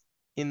sixth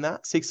in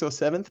that, sixth or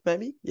seventh,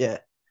 maybe. Yeah.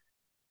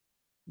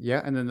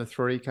 Yeah, and then the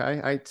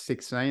 3K,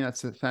 8:16.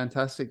 That's a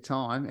fantastic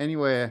time.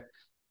 Anywhere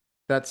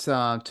that's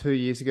 2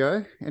 years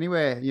ago.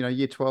 Anywhere,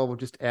 year 12 or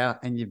just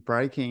out and you're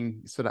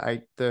breaking sort of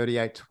 8:30,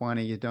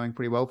 8:20, you're doing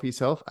pretty well for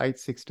yourself.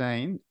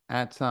 8:16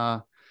 at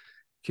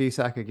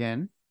Cusack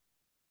again.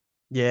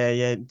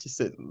 Yeah, just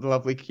a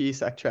lovely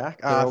Cusack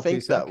track. Good I old think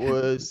Cusack. that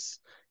was,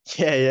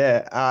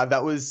 yeah.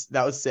 That was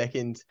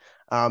second.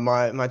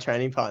 My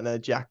training partner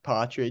Jack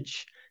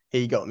Partridge,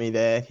 he got me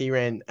there. He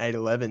ran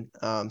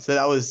 8:11. So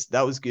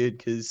that was good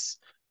because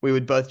we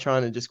were both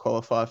trying to just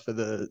qualify for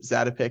the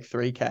Zatopek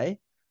 3K.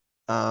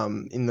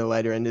 In the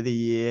later end of the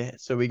year.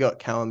 So we got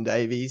Callum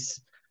Davies,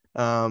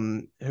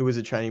 who was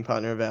a training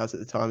partner of ours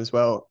at the time as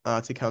well,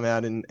 to come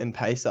out and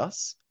pace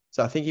us.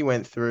 So I think he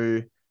went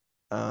through.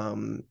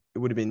 It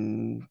would have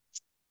been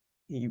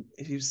he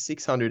was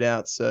 600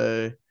 out.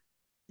 So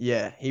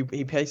yeah, he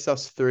paced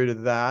us through to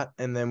that,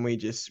 and then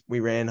we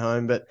ran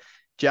home. But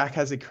Jack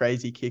has a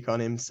crazy kick on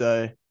him,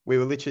 so we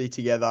were literally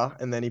together,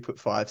 and then he put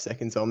 5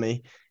 seconds on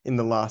me in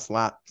the last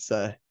lap.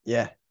 So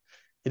yeah,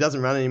 he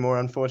doesn't run anymore,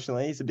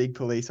 unfortunately. He's a big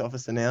police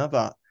officer now,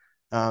 but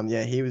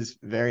yeah, he was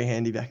very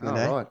handy back in the Oh,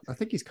 day. right. I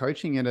think he's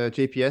coaching at a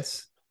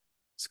GPS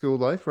school,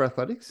 though, for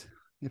athletics,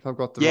 if I've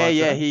got the Yeah, right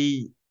yeah, date.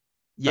 he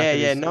Back yeah, at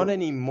his yeah, not school.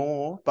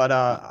 anymore,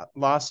 but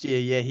last year,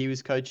 yeah, he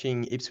was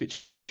coaching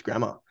Ipswich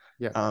Grammar.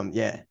 Yeah.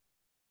 Yeah.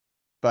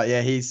 But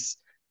yeah, he's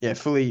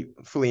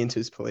fully into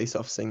his police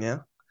officing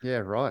now. Yeah,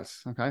 right.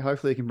 Okay.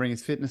 Hopefully he can bring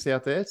his fitness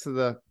out there to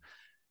the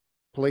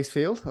police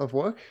field of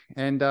work.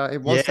 And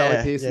it was Sally Yeah,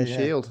 yeah, Pearson yeah.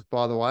 Shield,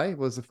 by the way. It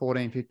was the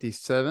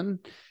 14:57.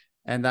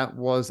 And that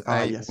was Oh,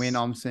 a win yes.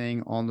 I'm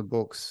seeing on the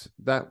books.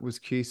 That was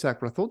Cusack,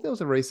 but I thought there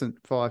was a recent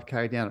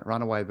 5K down at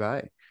Runaway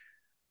Bay.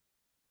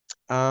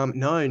 No,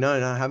 no,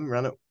 no, I haven't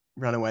run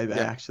away Bay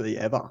Yeah. actually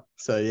ever.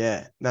 So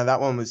yeah, no, that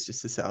one was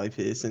just a Sally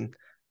Pearson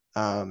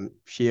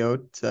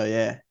Shield. So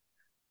yeah.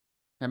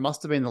 It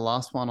must have been the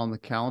last one on the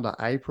calendar,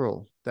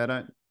 April. They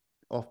don't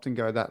often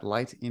go that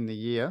late in the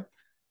year,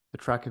 the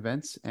track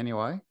events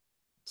anyway.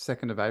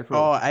 2nd of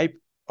April. Oh, April.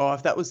 Oh,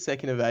 if that was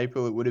 2nd of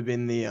April, it would have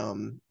been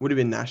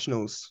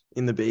nationals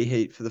in the B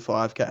heat for the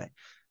 5K.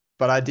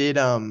 But I did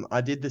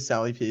the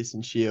Sally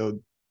Pearson Shield.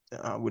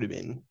 Would have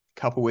been a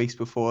couple weeks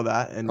before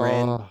that, and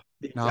ran Oh,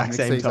 the no, I've exact mixed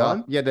same these up.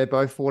 time. Yeah, they're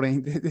both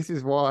 14. This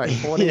is why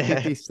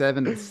Yeah,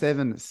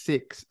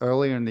 14:57.76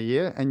 earlier in the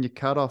year. And you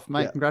cut off,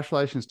 mate. yeah.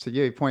 Congratulations to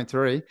you, point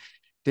three,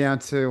 down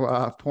to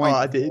Oh, point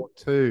I did. four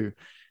two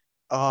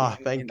Oh,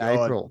 in thank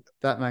God. April.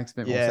 That makes a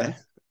bit more Yeah,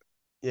 sense.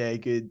 yeah,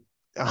 good.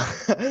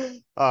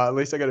 At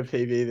least I got a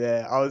PB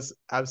there. I was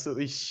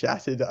absolutely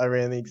shattered. I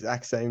ran the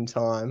exact same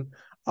time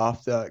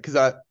after because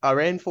I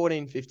ran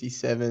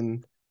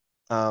 14:57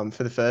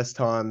 for the first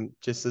time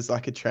just as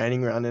like a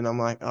training run, and I'm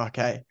like,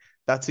 okay,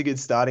 that's a good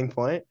starting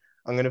point.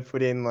 I'm gonna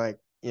put in like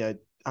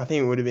I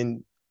think it would have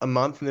been a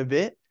month and a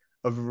bit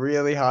of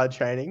really hard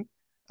training,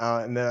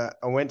 and then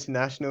I went to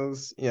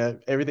nationals.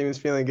 Everything was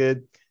feeling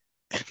good,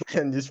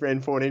 and just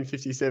ran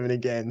 14:57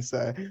 again.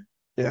 So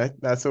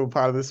that's all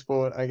part of the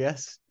sport, I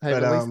guess. Hey,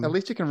 But but at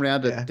least you can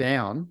round it yeah,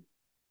 down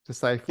to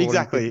say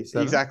exactly,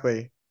 14:57.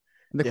 exactly.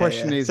 And the Yeah,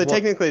 question yeah. is, So what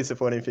technically, it's a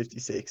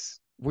 14:56.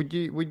 would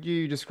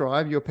you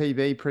describe your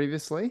PB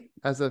previously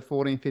as a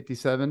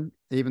 14:57,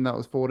 even though it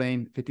was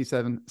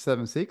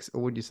 14:57.76,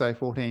 or would you say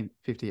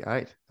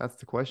 14:58? That's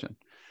the question.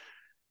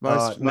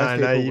 Most No, no,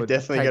 people you've would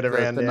definitely got take to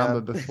round the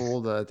number down.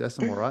 before the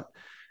decimal, right?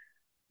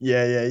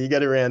 Yeah, yeah, you got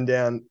to round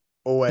down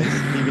always,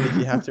 even if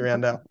you have to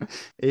round up.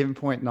 Even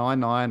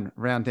 0.99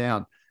 round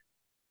down.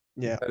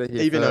 Yeah, Better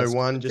here even oh first,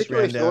 one, just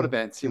particularly round short down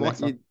events. to the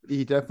next one.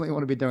 You definitely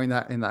want to be doing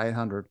that in the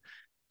 800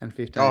 and Oh,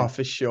 15.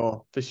 for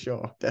sure,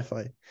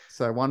 definitely.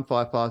 So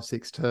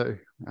 155.62.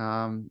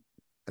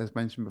 As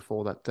mentioned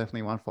before, that's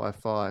definitely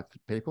 155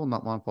 people,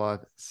 not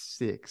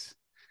 156.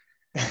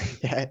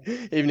 Yeah,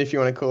 even if you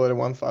want to call it a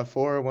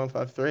 154 or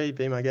 153,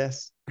 be my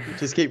guest.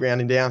 Just keep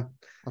rounding down.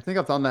 I think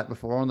I've done that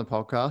before on the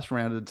podcast,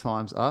 rounded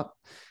times up.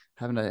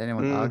 Haven't had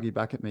anyone Mm, argue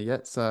back at me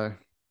yet, so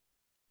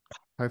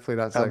hopefully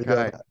that's I'll be doing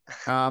okay.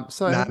 that.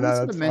 So No, have we no,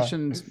 sort of that's fine.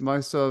 mentioned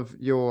most of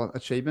your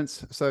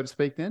achievements, so to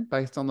speak, then,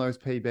 based on those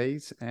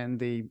PBs and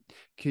the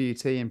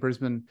QUT and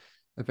Brisbane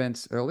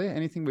events earlier?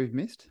 Anything we've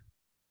missed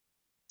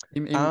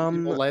in more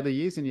Um, later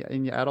years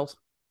in your adult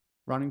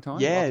running time,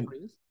 yeah, last 3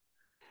 years?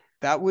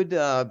 that would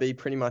be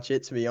pretty much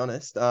it, to be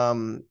honest. Any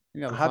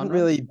other I fun haven't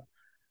runs? really.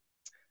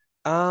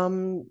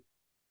 Um,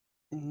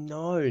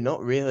 No,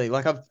 not really.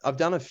 Like I've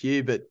done a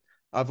few, but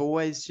I've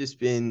always just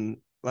been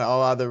like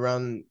I'll either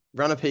run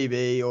a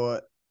PB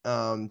or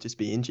just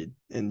be injured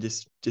and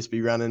just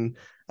be running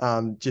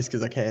just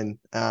because I can.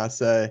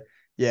 So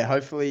yeah,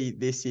 hopefully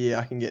this year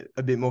I can get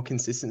a bit more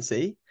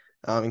consistency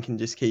and can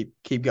just keep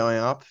going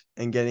up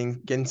and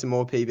getting some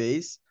more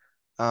PBs.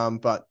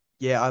 But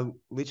yeah, I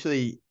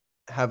literally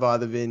have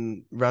either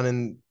been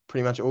running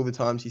pretty much all the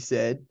times you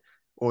said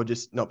or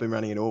just not been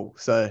running at all.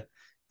 So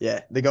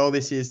yeah, the goal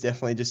this year is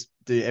definitely just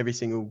do every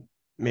single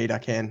meet I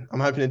can. I'm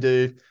hoping to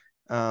do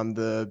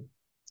the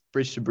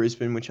Bridge to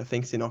Brisbane, which I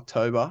think is in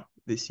October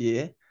this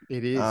year.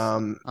 It is.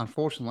 Um,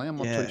 Unfortunately, I'm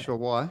not too yeah, sure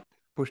why.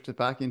 Pushed it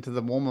back into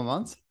the warmer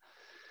months.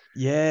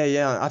 yeah,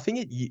 yeah. I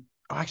think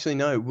actually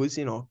no, it was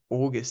in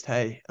August.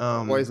 Hey,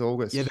 Always yeah,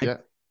 August.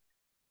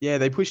 Yeah.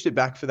 they pushed it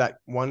back for that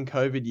one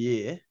COVID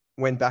year.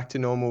 Went back to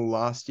normal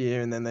last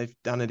year, and then they've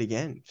done it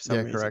again for some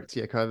Yeah, reason. correct.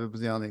 Yeah, COVID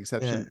was the only Yeah,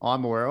 exception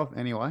I'm aware of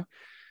anyway,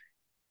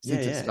 yeah,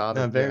 since it yeah. No,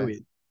 started. very Yeah.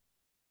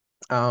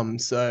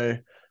 weird. So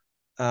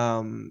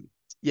Um,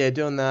 yeah,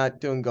 doing that,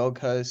 doing Gold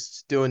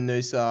Coast, doing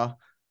Noosa.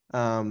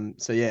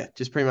 So yeah,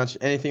 just pretty much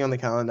anything on the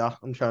calendar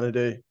I'm trying to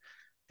do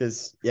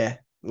because yeah,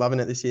 loving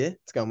it this year.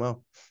 It's going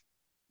well.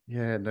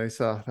 Yeah,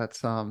 Noosa,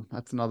 that's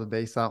another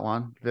beast, that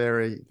one.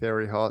 Very,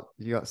 very hot.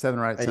 You got 7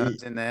 or 8 Are you,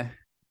 turns in there.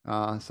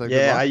 So good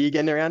yeah, are luck. you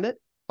getting around it?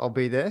 I'll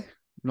be there.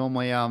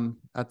 Normally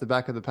at the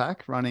back of the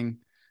pack running.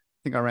 I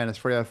think I ran a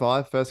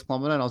 3:05 first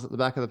kilometer and I was at the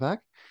back of the pack.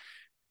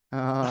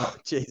 Uh Oh,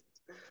 geez,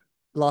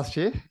 last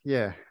year.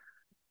 Yeah.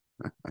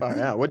 far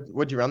out.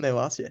 What'd you run there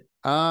last year?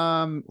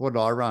 What did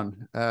I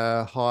run?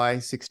 High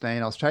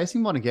 16. I was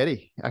chasing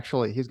Moneghetti,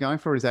 actually. He's going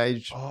for his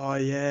age Oh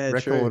yeah,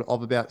 record true.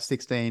 of about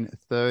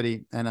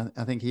 16:30, and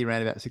I think he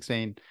ran about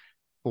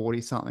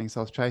 16:40 something.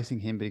 So I was chasing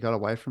him, but he got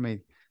away from me.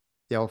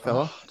 The old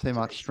fella, Oh, too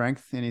much geez.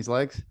 strength in his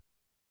legs.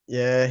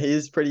 Yeah, he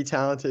is pretty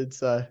talented.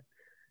 So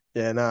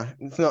yeah, no,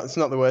 it's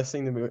not the worst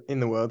thing in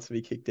the world to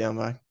be kicked down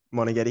by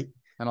Moneghetti.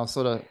 And I was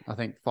sort of, I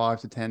think, 5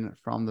 to 10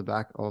 from the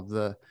back of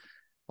the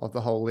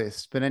whole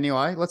list. But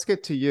anyway, let's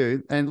get to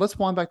you and let's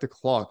wind back the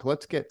clock.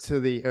 Let's get to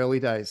the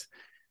early days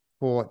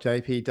for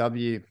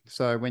JPW.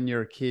 So when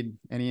you're a kid,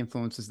 any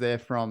influences there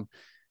from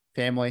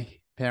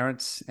family,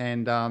 parents,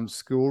 and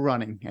school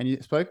running? And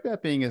you spoke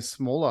about being a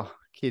smaller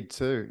kid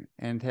too,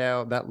 and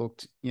how that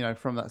looked,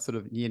 from that sort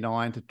of year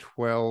 9 to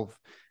 12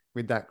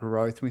 with that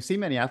growth. And we see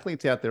many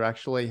athletes out there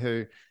actually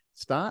who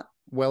start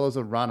well as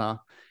a runner,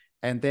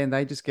 and then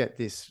they just get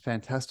this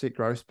fantastic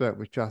growth spurt,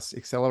 which just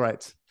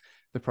accelerates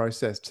the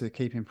process to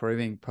keep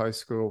improving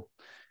post-school.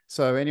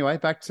 So anyway,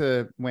 back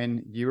to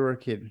when you were a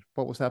kid,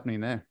 what was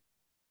happening there?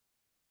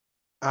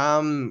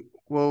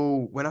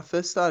 Well, when I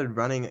first started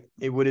running,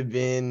 it would have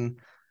been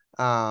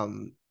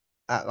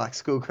at like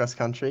school cross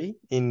country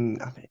I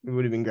think it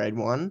would have been grade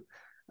 1.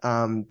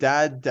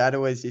 Dad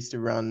always used to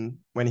run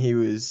when he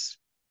was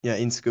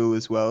in school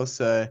as well.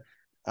 So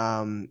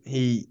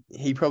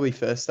he probably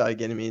first started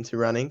getting me into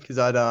running because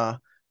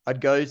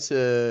I'd go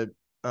to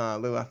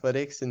little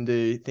athletics and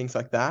do things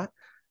like that.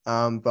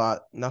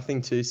 But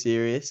nothing too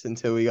serious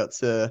until we got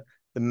to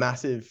the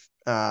massive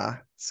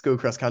school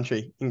cross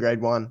country in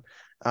grade 1.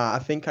 I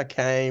think I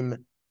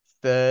came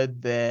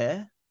third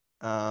there.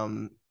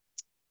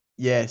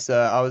 Yeah, so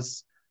I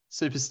was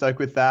super stoked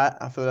with that.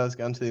 I thought I was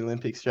going to the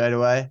Olympics straight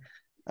away.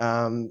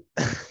 Um,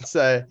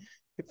 so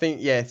I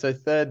think, yeah, so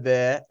third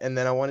there. And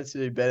then I wanted to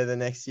do better the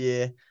next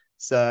year.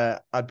 So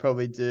I'd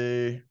probably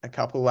do a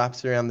couple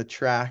laps around the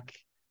track,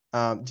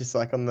 just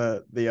like on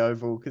the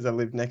oval, because I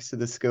live next to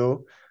the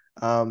school,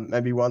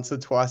 maybe once or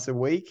twice a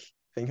week,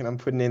 thinking I'm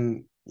putting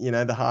in,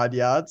 the hard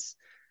yards.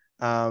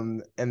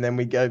 And then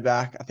we go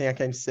back. I think I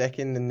came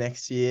second the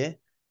next year,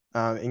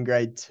 in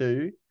grade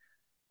 2.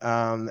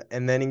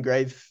 And then in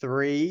grade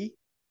 3,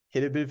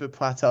 hit a bit of a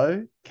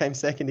plateau, came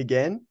second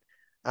again.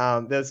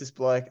 There was this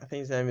bloke, I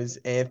think his name is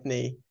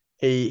Anthony.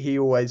 He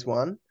always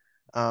won.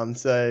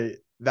 So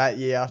that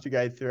year after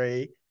grade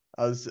 3,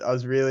 I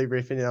was really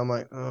riffing and I'm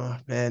like, oh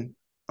man,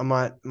 I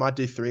might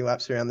do 3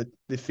 laps around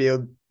the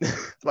field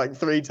like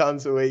 3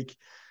 times a week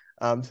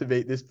to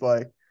beat this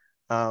bloke.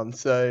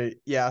 So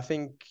yeah, I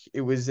think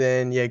it was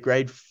in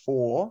grade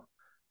 4.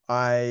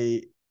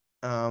 I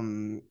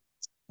um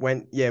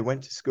went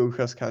to school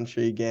cross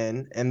country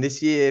again, and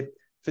this year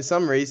for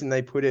some reason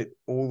they put it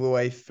all the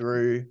way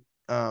through.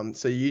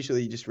 So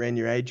usually you just ran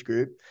your age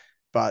group,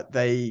 but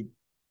they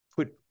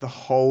put the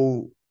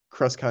whole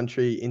cross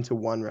country into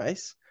one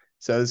race.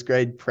 So it was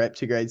grade prep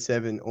to grade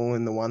 7 all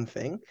in the one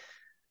thing.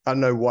 I don't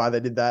know why they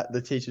did that.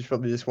 The teachers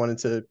probably just wanted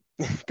to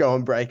go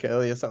on break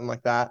early or something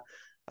like that.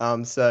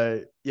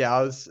 So yeah,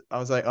 I was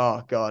like,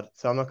 oh God,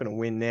 so I'm not going to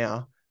win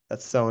now.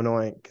 That's so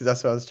annoying because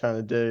that's what I was trying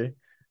to do.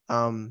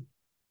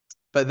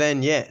 But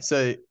then yeah,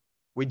 so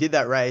we did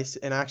that race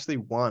and I actually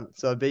won.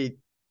 So I beat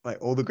like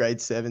all the grade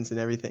 7s and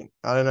everything.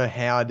 I don't know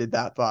how I did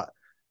that, but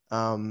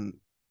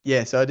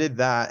yeah, so I did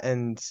that,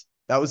 and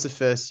that was the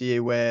first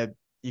year where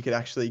you could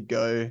actually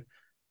go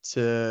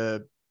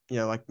to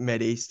like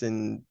Med East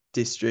and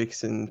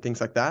districts and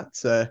things like that.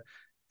 So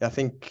I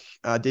think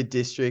I did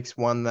districts,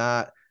 won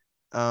that.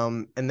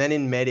 And then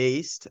in Med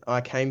East,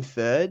 I came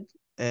third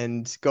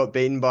and got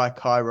beaten by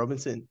Kai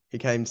Robinson, who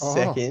came Oh,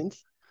 second.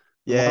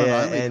 the Yeah, one and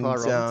yeah, only Kai and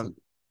Robinson.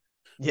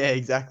 yeah,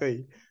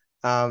 exactly.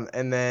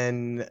 And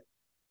then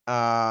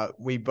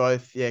we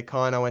both,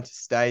 Kai and I went to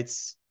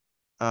states.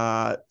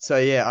 So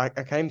yeah,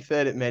 I came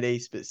third at Med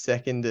East, but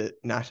second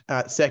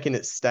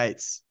at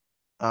states,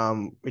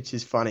 which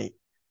is funny.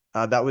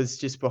 That was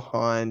just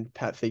behind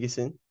Pat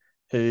Ferguson,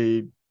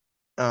 who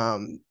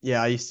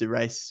I used to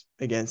race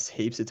against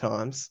heaps of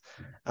times.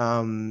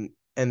 And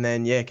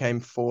then came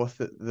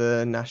fourth at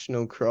the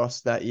national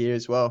cross that year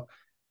as well.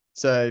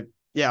 So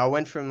yeah, I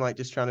went from like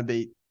just trying to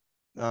beat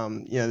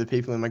the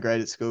people in my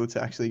grade at school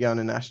to actually going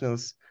to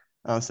nationals.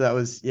 So that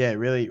was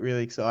really,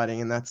 really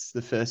exciting. And that's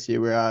the first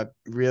year where I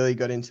really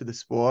got into the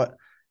sport.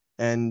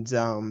 And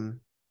so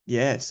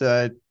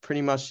I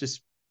pretty much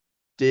just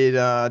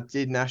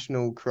did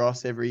national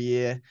cross every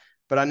year,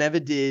 but I never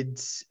did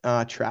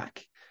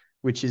track,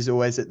 which is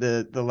always at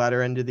the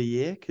latter end of the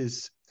year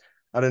because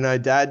I don't know,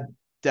 dad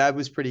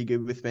was pretty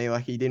good with me.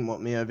 Like he didn't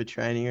want me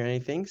overtraining or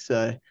anything,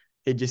 so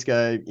he'd just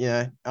go,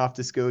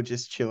 after school,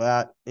 just chill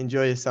out,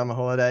 enjoy your summer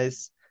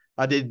holidays.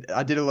 I did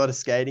a lot of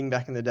skating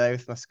back in the day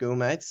with my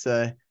schoolmates,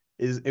 so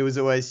it was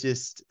always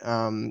just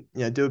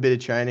do a bit of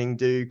training,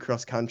 do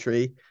cross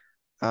country,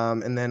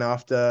 and then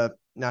after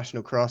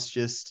national cross,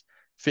 just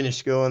finish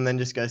school and then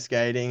just go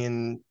skating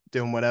and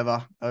doing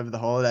whatever over the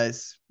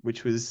holidays,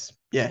 which was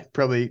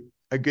probably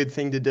a good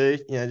thing to do,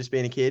 just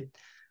being a kid.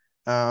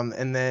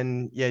 And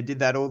then did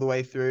that all the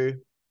way through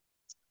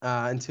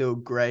until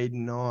grade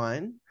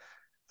 9.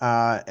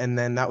 And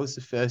then that was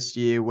the first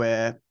year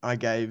where I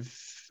gave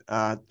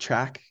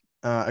track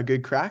a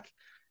good crack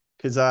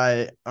because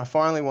I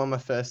finally won my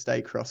first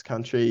state cross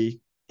country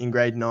in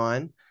grade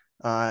 9.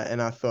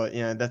 And I thought,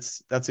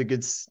 that's a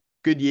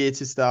good year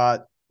to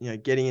start,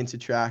 getting into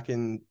track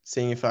and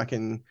seeing if I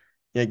can,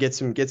 get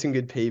some good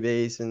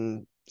PBs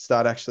and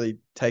start actually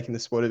taking the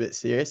sport a bit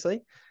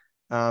seriously.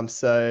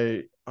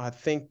 So I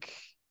think,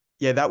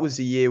 that was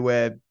the year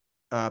where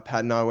Pat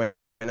and I went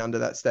under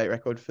that state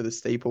record for the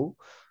steeple.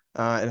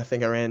 And I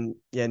think I ran,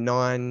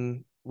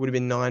 would have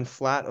been 9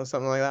 flat or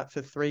something like that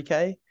for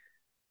 3K.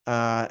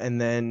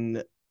 And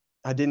then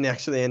I didn't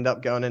actually end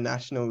up going to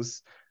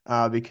nationals.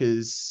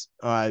 because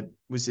I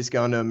was just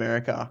going to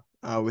America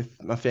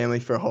with my family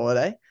for a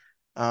holiday.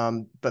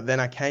 But then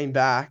I came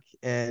back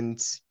and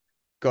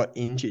got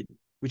injured,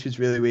 which was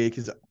really weird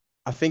because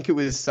I think it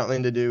was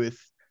something to do with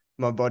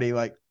my body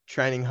like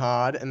training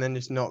hard and then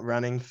just not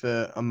running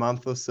for a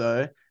month or so,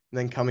 and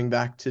then coming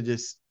back to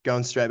just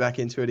going straight back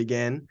into it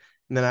again.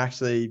 And then I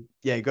actually,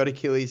 got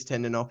Achilles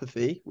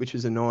tendinopathy, which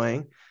was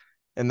annoying.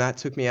 And that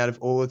took me out of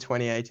all of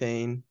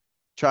 2018.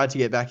 Tried to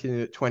get back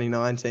into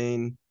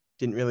 2019,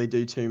 didn't really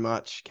do too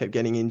much, kept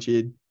getting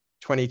injured.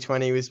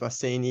 2020 was my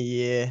senior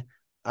year.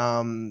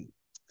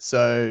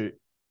 So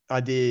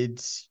I did,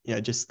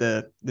 just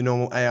the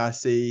normal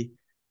AIC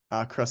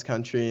cross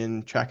country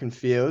and track and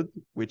field,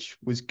 which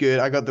was good.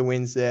 I got the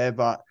wins there,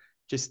 but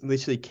just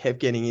literally kept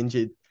getting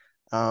injured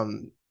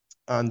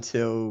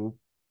until,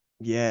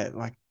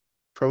 like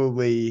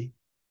probably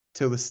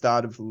till the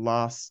start of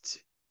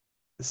last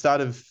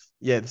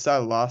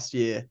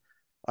year.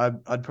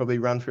 I'd probably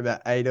run for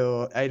about 8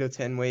 or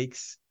 10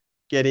 weeks,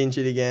 get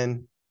injured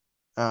again,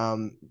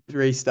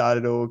 restart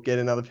it all, get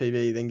another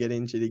PB, then get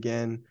injured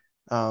again.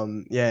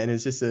 And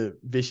it's just a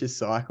vicious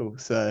cycle.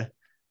 So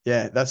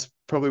that's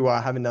probably why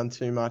I haven't done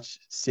too much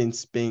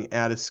since being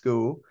out of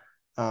school.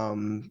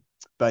 But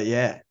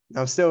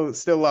I'm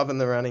still loving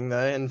the running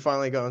though, and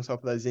finally got on top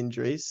of those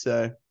injuries.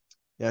 So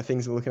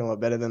things are looking a lot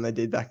better than they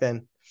did back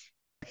then.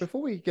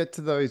 Before we get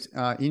to those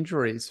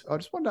injuries, I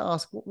just wanted to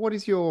ask, what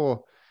is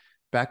your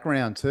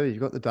background too? You've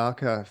got the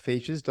darker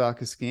features,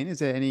 darker skin. Is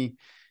there any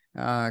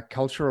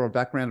culture or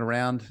background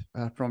around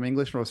from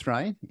English or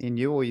Australian in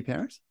you or your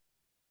parents?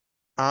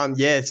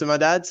 So my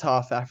dad's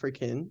half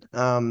African.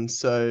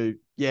 Quarter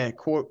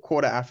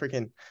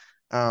African.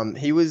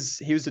 He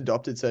was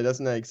adopted, so he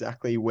doesn't know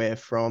exactly where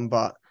from,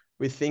 but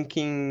we're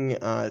thinking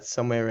it's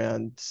somewhere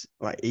around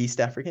like East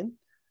African.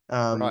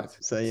 Right.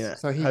 So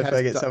So hopefully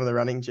I get some of the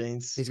running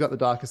genes. he's got the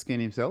darker skin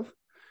himself.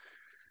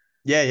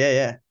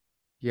 Yeah.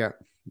 Yeah,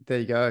 there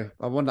you go.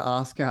 I wanted to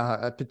ask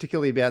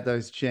particularly about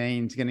those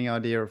genes, getting an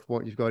idea of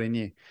what you've got in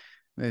you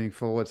moving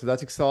forward. So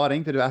that's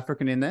exciting. Bit of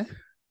African in there.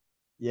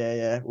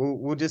 Yeah.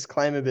 We'll just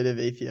claim a bit of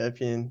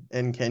Ethiopian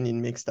and Kenyan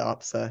mixed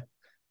up, so a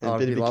Oh,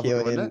 it'd bit be of lovely,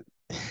 Achillean, wouldn't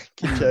it?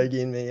 Kipchoge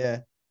in me. Yeah.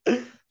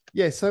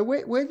 Yeah. So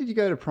where did you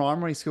go to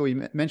primary school?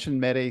 You mentioned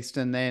Med East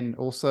and then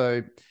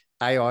also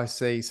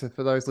AIC. So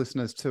for those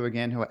listeners too,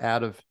 again, who are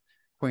out of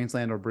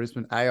Queensland or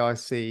Brisbane,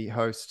 AIC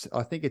hosts,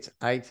 I think it's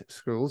 8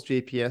 schools.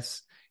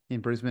 GPS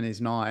in Brisbane is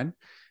 9,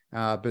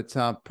 but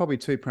probably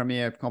 2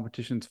 premier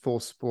competitions for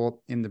sport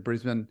in the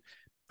Brisbane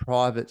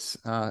private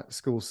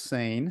school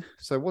scene.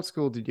 So what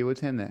school did you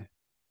attend there?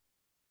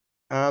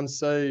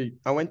 So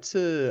I went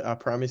to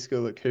primary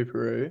school at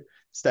Cooperoo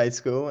State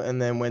School,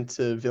 and then went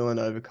to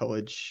Villanova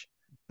College,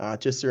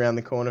 just around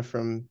the corner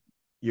from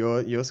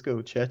your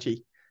school,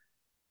 Churchy.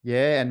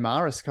 Yeah, and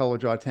Marist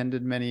College I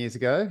attended many years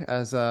ago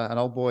as an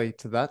old boy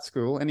to that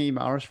school. Any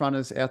Marist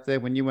runners out there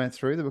when you went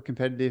through that were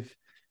competitive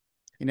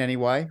in any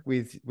way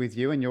with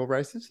you and your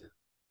races?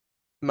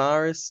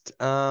 Marist,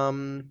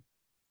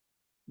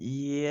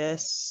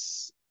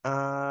 yes.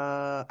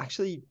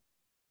 Actually,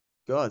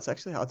 God, it's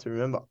actually hard to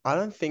remember. I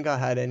don't think I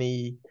had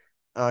any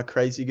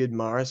crazy good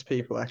Marist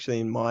people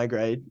actually in my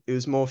grade. It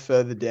was more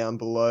further down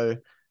below.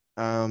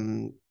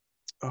 Um,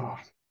 oh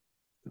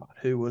God,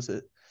 who was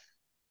it?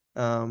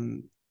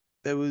 Um,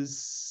 there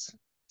was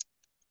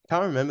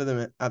can't remember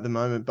them at the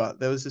moment, but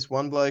there was this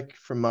one bloke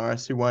from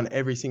Morris who won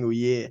every single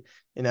year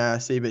in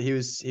ARC, but he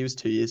was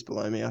 2 years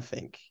below me, I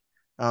think.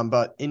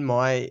 But in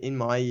my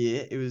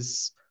year, it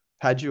was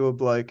Padua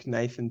bloke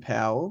Nathan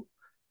Powell,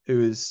 who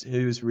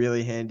was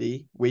really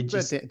handy. We What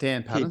just about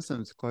Dan keep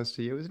Patterson's close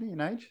to you, isn't he,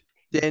 in age?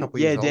 A Dan, couple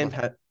of yeah, years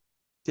older.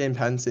 Dan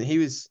Pattinson.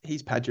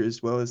 He's Padua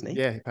as well, isn't he?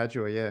 Yeah,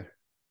 Padua, yeah.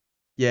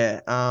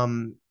 Yeah.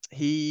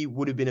 He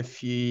would have been a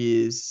few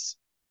years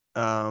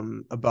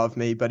above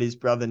me, but his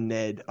brother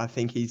Ned, I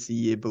think he's the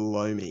year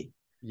below me.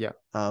 Yeah.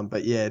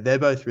 But yeah, they're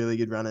both really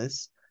good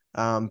runners.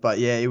 But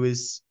yeah, it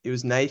was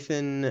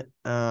Nathan,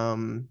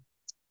 and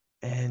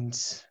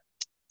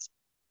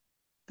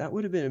that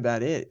would have been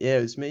about it. Yeah,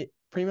 it was me,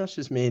 pretty much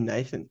just me and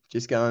Nathan,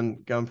 just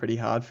going pretty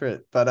hard for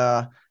it.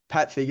 But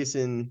Pat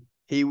Ferguson,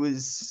 he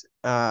was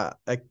a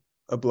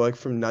bloke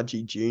from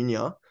Nudgee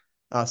Junior.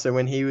 So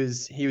when he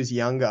was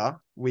younger,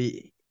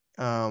 we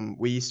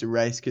used to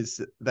race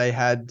because they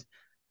had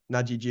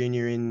Nudgee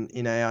Junior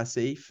in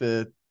ARC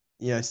for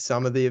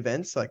some of the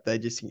events, like they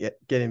just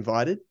get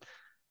invited.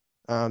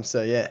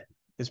 So yeah,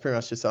 it's pretty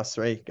much just us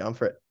three going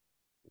for it.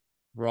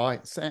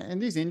 Right. So,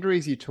 and these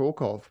injuries you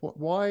talk of,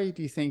 why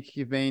do you think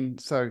you've been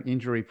so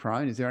injury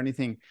prone? Is there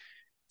anything,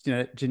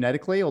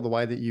 genetically, or the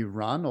way that you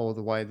run, or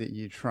the way that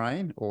you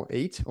train, or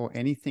eat, or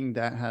anything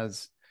that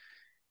has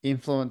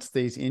influenced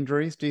these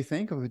injuries? Do you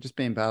think, or have it just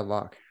been bad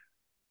luck?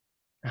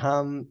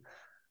 Um,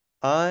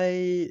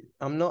 I'm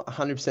not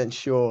 100%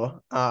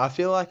 sure. I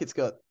feel like it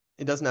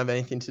doesn't have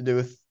anything to do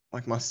with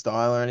like my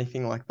style or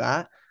anything like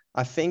that.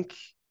 I think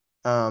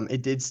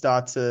it did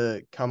start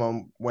to come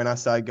on when I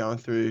started going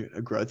through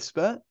a growth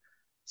spurt.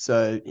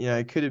 So,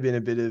 it could have been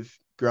a bit of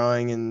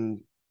growing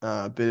and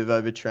a bit of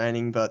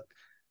overtraining, but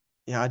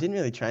yeah, I didn't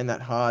really train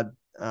that hard.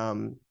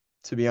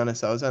 To be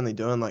honest, I was only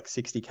doing like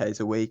 60 Ks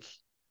a week,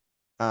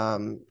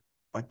 um,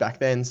 like back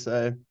then.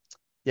 So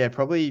yeah,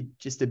 probably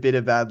just a bit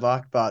of bad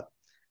luck, but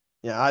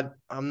yeah,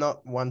 I'm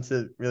not one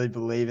to really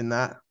believe in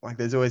that. Like,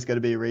 there's always got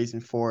to be a reason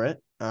for it.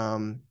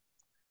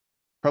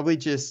 Probably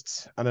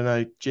just, I don't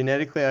know,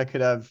 genetically I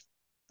could have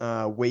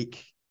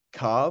weak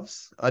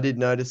calves. I did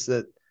notice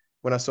that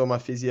when I saw my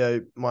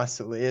physio, my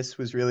soleus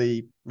was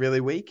really,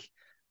 really weak.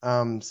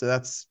 So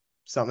that's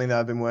something that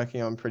I've been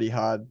working on pretty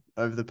hard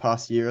over the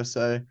past year or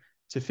so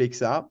to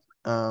fix up.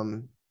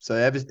 So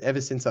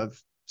ever since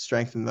I've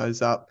strengthened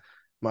those up,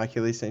 my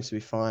Achilles seems to be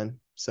fine.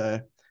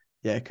 So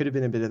yeah, it could have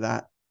been a bit of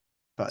that,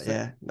 but So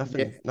yeah,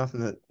 yeah,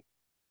 nothing that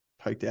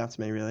poked out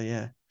to me really.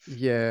 Yeah.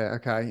 yeah,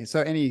 okay.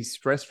 So any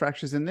stress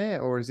fractures in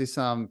there, or is this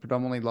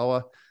predominantly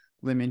lower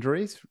limb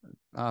injuries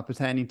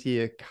pertaining to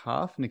your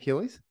calf and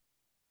Achilles?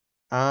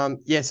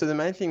 Yeah, so the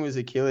main thing was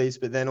Achilles,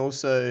 but then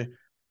also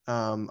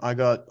I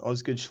got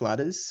Osgood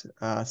Schlatters.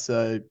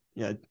 So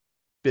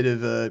bit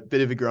of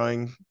a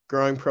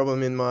growing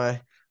problem in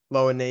my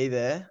lower knee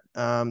there.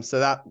 So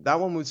that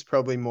one was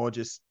probably more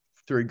just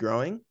through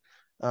growing.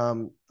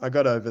 I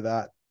got over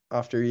that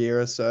after a year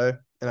or so,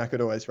 and I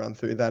could always run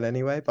through that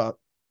anyway. But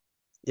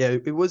yeah,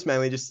 it was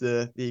mainly just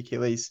the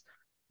Achilles,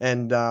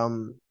 and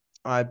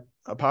I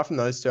apart from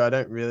those two, I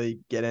don't really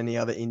get any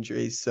other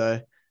injuries. So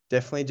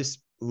definitely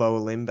just lower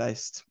limb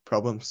based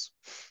problems.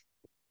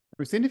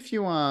 We've seen a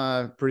few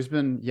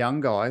Brisbane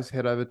young guys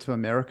head over to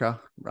America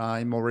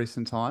in more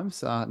recent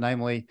times,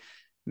 namely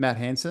Matt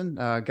Hansen,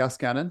 Gus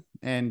Gannon,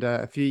 and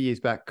a few years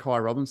back, Kai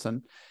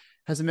Robinson.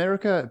 Has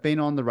America been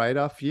on the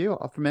radar for you?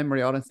 From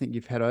memory, I don't think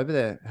you've head over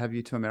there, have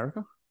you, to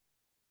America?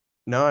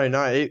 No,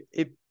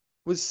 it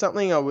was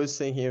something I was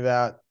thinking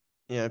about,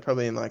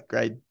 probably in like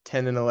grade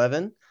 10 and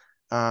 11.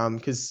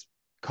 Because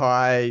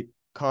Kai,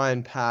 Kai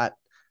and Pat,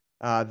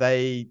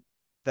 they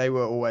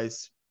were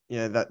always,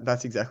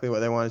 that's exactly what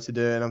they wanted to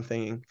do. And I'm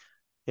thinking,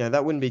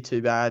 that wouldn't be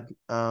too bad.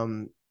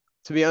 To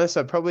be honest,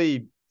 I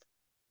probably,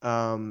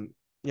 I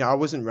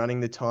wasn't running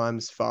the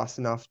times fast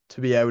enough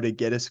to be able to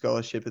get a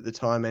scholarship at the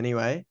time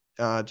anyway.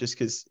 Just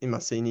because in my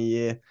senior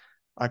year,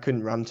 I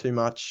couldn't run too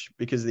much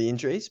because of the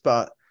injuries.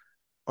 But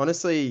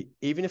honestly,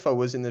 even if I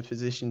was in the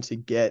position to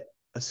get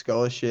a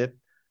scholarship,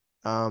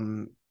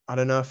 I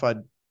don't know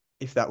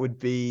if that would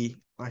be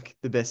like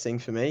the best thing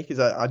for me because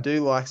I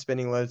do like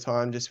spending a lot of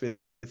time just with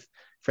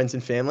friends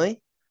and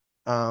family.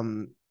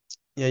 Um,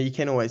 you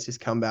can always just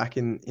come back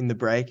in the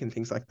break and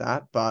things like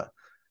that. But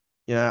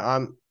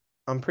I'm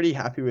pretty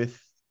happy with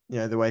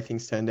the way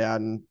things turned out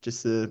and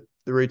just the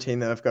routine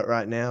that I've got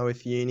right now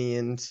with uni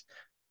and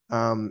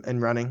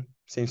running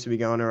seems to be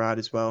going all right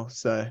as well.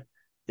 So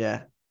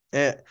yeah,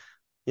 yeah,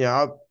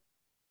 yeah.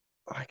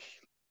 Like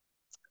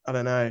I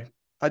don't know.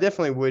 I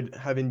definitely would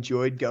have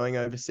enjoyed going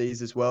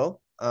overseas as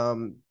well.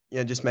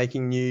 Just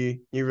making new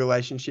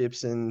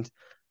relationships, and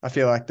I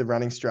feel like the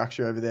running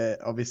structure over there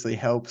obviously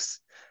helps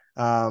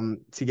to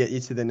get you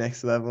to the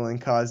next level. And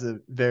Kai's a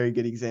very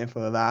good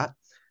example of that.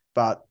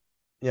 But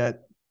yeah,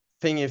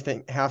 thinking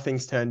of how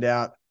things turned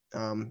out,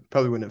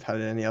 probably wouldn't have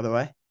had it any other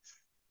way.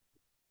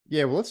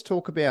 Yeah, well, let's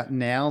talk about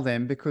now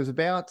then, because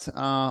about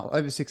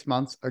over 6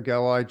 months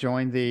ago, I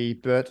joined the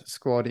BERT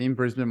squad in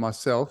Brisbane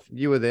myself.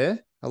 You were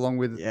there along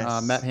with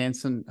Matt Yes.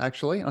 Hansen,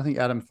 actually. I think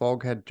Adam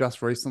Fogg had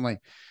just recently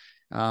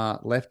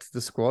left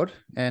the squad,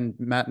 and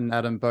Matt and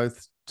Adam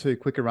both two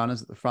quicker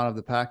runners at the front of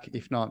the pack,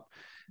 if not,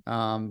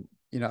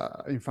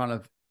 in front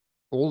of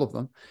all of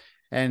them.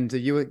 And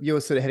you were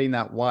sort of heading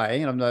that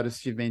way, and I've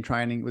noticed you've been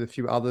training with a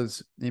few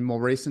others in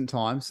more recent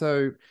times.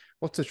 So,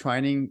 what's the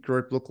training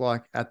group look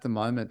like at the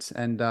moment?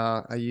 And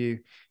are you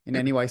in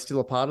any way still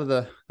a part of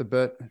the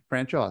BERT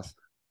franchise?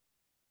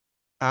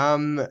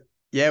 Um,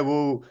 yeah,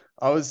 well,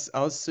 I was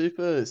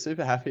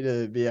super happy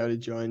to be able to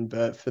join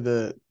Bert for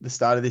the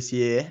start of this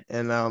year,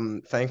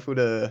 and thankful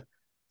to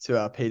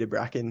Peter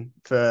Bracken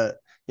for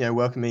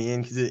welcoming me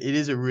in because it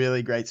is a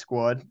really great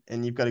squad,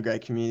 and you've got a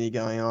great community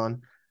going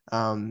on.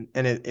 And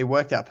it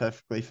worked out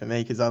perfectly for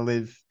me because I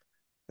live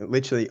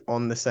literally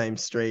on the same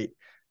street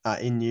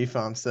in New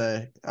Farm,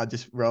 so I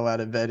just roll out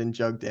of bed and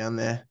jog down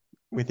there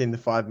within the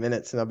 5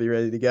 minutes, and I'll be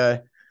ready to go.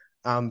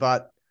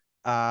 But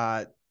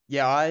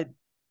yeah, I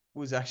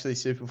was actually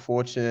super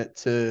fortunate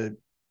to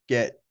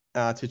get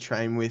to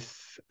train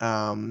with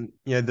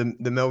the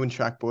Melbourne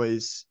Track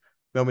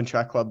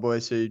Club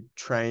boys who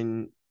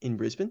train in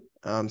Brisbane.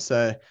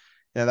 So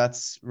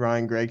that's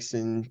Ryan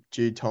Gregson,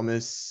 Jude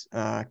Thomas,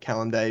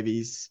 Callum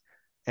Davies,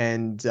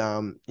 and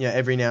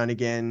every now and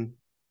again,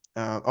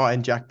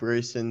 and Jack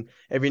Bruce, and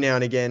every now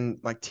and again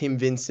like Tim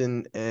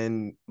Vincent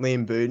and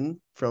Liam Buden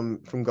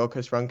from Gold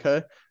Coast Run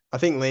Co. I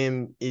think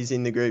Liam is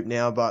in the group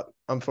now, but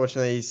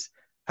unfortunately he's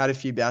had a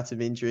few bouts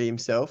of injury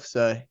himself,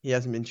 so he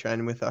hasn't been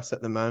training with us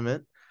at the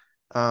moment.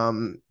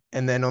 And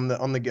then on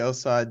the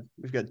girls' side,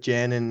 we've got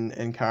Jen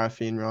and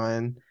Karafi and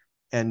Ryan,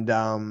 and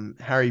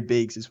Harry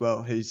Biggs as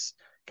well, who's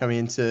coming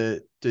in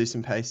to do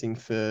some pacing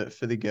for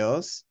the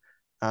girls.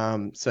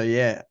 So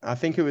yeah, I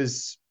think it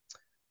was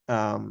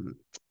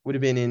would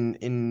have been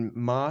in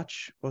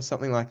March or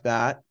something like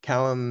that.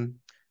 Callum,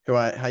 who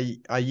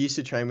I used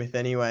to train with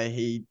anyway,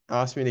 he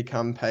asked me to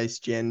come pace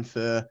Jen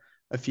for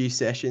a few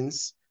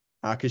sessions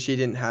because she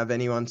didn't have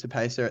anyone to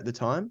pace her at the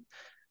time.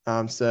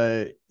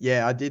 So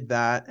yeah, I did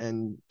that,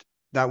 and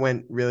that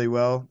went really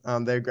well.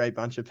 They're a great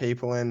bunch of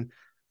people, and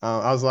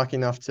I was lucky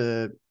enough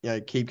to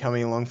keep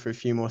coming along for a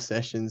few more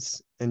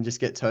sessions and just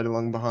get towed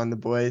along behind the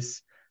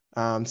boys.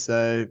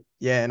 So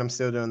yeah, and I'm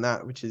still doing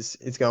that, which is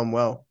it's going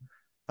well.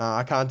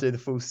 I can't do the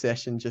full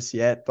session just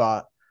yet,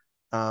 but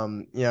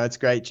it's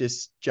great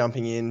just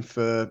jumping in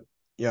for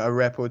a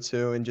rep or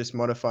two and just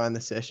modifying the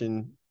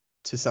session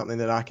to something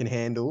that I can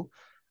handle.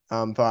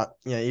 But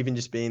even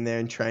just being there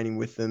and training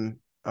with them,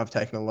 I've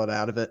taken a lot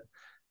out of it.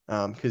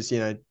 Because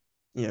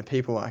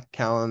people like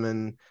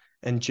Callum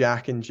and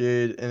Jack and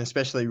Jude and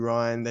especially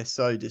Ryan, they're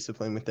so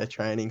disciplined with their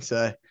training.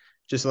 So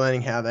just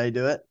learning how they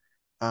do it,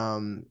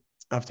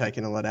 I've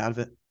taken a lot out of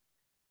it.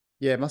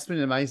 Yeah, it must have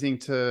been amazing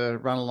to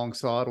run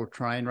alongside or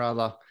train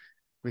rather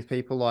with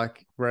people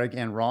like Greg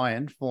and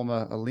Ryan,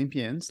 former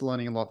Olympians,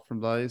 learning a lot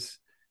from those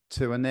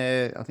two. And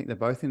I think they're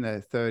both in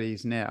their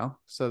 30s now.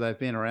 So they've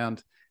been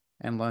around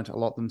and learnt a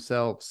lot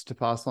themselves to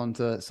pass on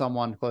to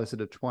someone closer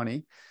to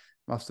 20.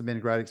 Must have been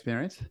a great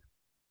experience.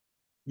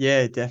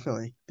 Yeah,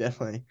 definitely,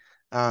 definitely.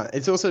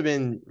 It's also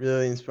been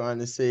really inspiring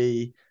to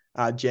see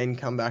Jen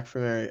come back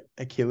from her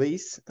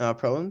Achilles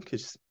problem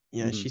because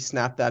Mm. she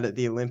snapped that at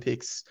the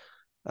Olympics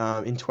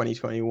in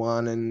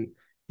 2021, and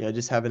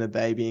just having a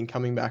baby and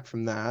coming back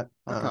from that.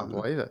 I can't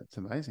believe it. It's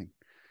amazing.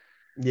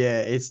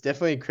 Yeah, it's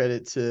definitely a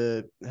credit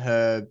to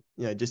her,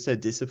 just her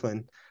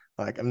discipline.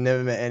 Like I've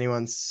never met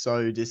anyone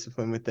so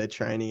disciplined with their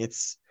training.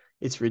 It's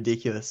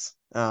ridiculous.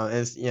 And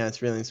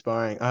it's really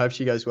inspiring. I hope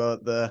she goes well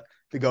at the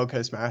Gold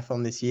Coast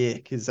Marathon this year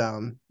because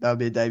that'll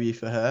be a debut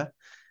for her.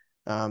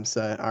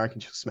 So I reckon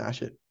she'll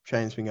smash it.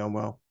 Training's been going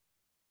well.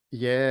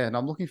 Yeah, and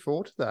I'm looking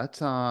forward to that.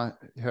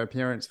 Her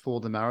appearance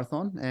for the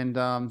marathon, and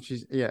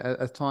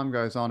as time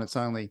goes on, it's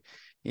only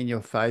in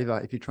your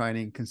favor if you're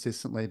training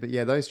consistently. But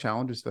yeah, those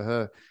challenges for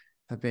her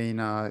have been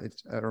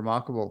it's a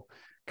remarkable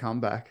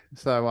comeback.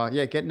 So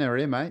yeah, get in her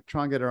ear, mate.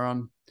 Try and get her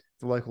on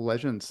the local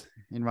legends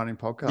in running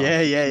Yeah, podcasts.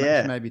 yeah, She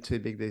yeah. may be too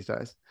big these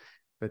days,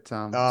 but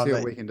Oh, see what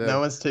mate, we can do. no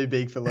one's too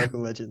big for local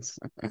legends.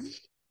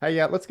 Hey,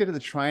 yeah, let's get to the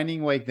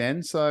training week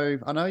then. So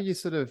I know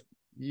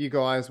you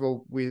guys,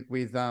 well, with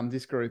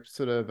this group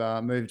sort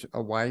of moved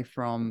away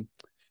from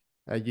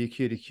UQ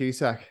to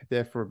QSAC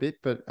there for a bit,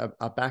 but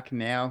are back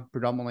now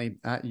predominantly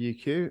at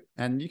UQ.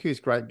 And UQ is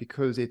great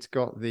because it's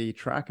got the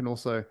track and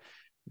also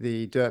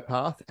the dirt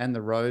path and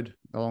the road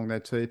along there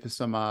too for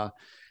some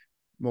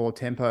more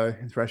tempo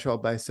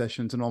threshold based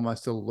sessions and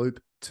almost a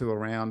loop to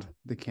around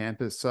the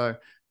campus. So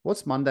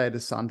what's Monday to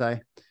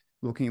Sunday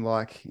looking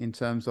like in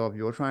terms of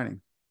your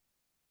training?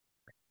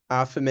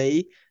 For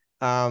me,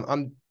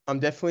 I'm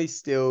definitely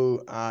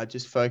still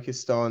just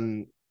focused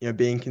on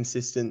being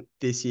consistent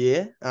this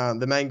year.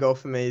 The main goal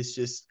for me is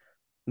just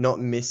not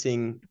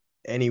missing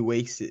any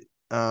weeks due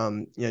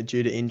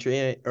to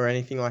injury or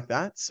anything like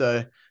that.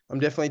 So I'm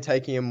definitely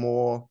taking a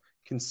more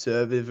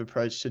conservative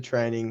approach to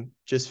training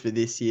just for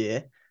this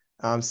year.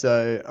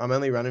 So I'm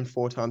only running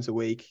 4 times a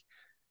week.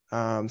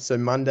 So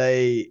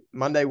Monday,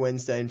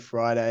 Wednesday, and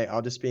Friday,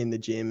 I'll just be in the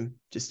gym,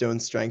 just doing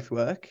strength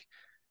work.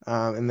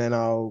 And then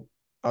I'll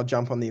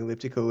jump on the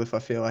elliptical if I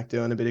feel like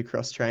doing a bit of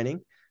cross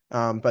training.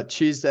 But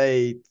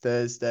Tuesday,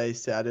 Thursday,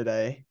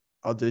 Saturday,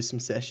 I'll do some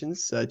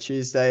sessions. So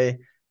Tuesday,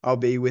 I'll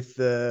be with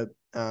the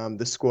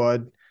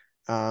squad,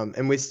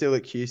 and we're still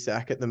at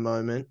QSAC at the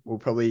moment. We'll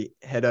probably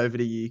head over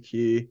to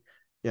UQ,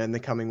 in the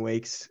coming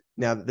weeks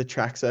now that the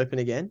track's open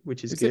again,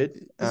 which is Is it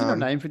good. is there a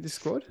name for this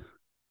squad?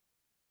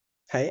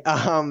 Hey,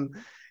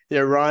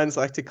 Ryan's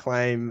like to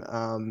claim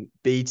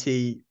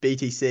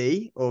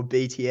BTC or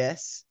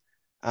BTS.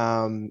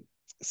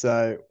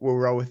 So we'll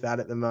roll with that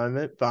at the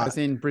moment. As But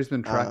in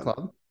Brisbane Track um,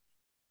 Club?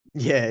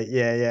 yeah,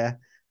 yeah,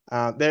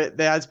 yeah.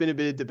 There has been a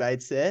bit of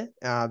debates there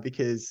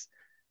because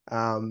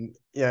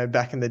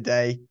back in the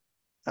day,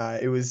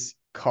 it was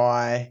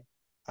Kai.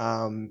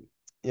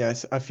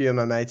 A few of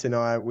my mates and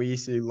I, we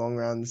used to do long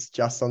runs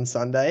just on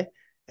Sunday,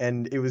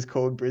 and it was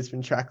called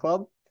Brisbane Track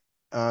Club.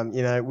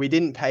 We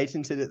didn't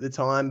patent it at the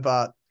time,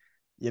 but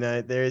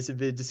there is a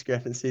bit of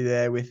discrepancy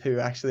there with who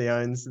actually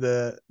owns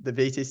the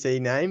VTC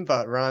name.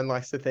 But Ryan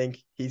likes to think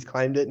he's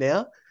claimed it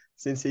now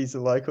since he's a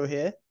local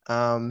here.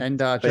 And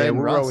But yeah, Jaden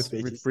we'll roll with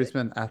Russ with VTC.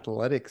 Brisbane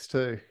Athletics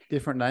too.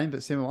 Different name,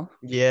 but similar.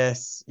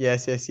 Yes,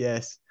 yes, yes,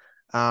 yes.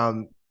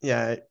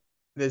 Yeah,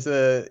 there's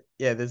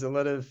a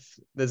lot of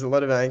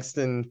angst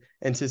and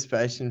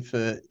anticipation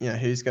for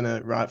who's going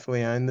to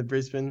rightfully own the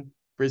Brisbane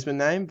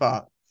name,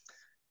 but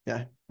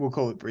yeah, we'll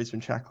call it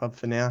Brisbane Track Club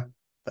for now.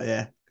 But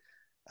yeah,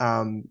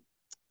 um,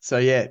 so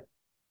yeah,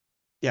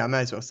 I may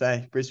as well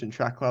say Brisbane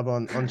Track Club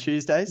on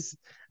Tuesdays,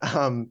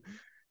 and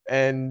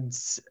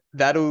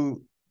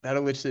that'll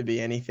literally be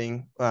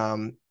anything.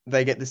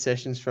 They get the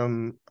sessions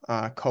from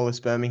Collis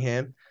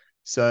Birmingham,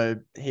 so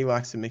he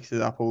likes to mix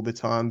it up all the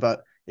time.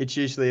 But it's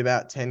usually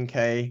about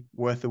 10K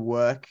worth of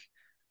work,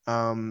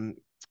 um,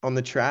 on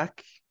the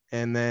track,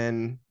 and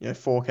then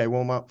 4K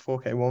warm up,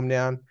 4K warm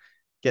down,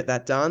 get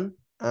that done.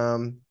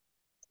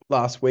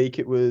 Last week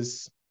it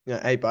was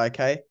 8 by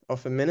K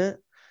off a minute.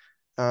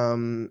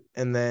 And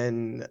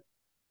then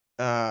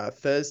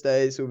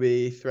Thursdays will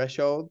be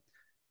threshold.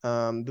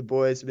 The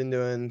boys have been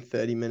doing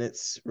 30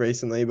 minutes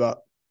recently, but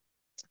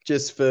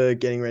just for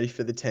getting ready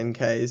for the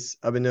 10Ks,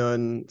 I've been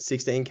doing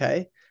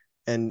 16K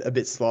and a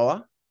bit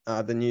slower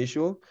than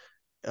usual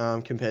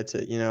compared to,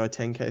 a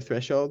 10K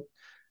threshold.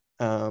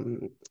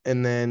 And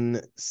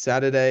then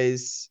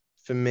Saturdays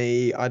for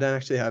me, I don't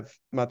actually have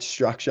much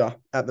structure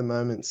at the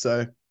moment.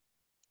 So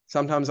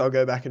sometimes I'll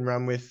go back and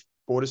run with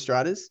border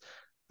striders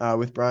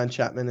with Brian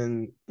Chapman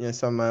and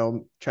some of my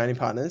old training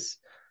partners.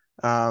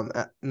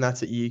 And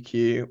that's at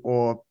UQ,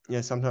 or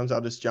sometimes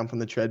I'll just jump on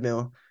the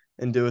treadmill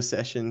and do a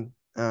session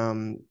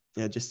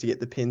just to get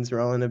the pins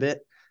rolling a bit.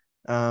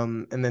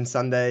 And then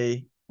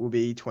Sunday will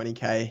be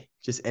 20K,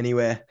 just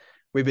anywhere.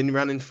 We've been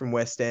running from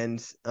West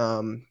End,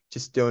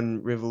 just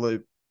doing River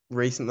Loop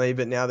recently,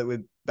 but now that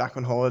we're back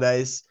on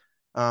holidays,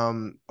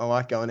 I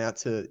like going out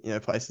to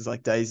places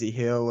like Daisy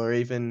Hill, or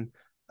even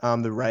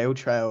the rail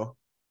trail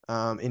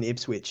in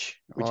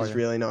Ipswich, which is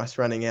really nice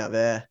running out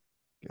there.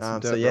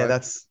 So yeah,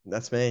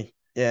 that's me.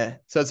 Yeah.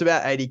 So it's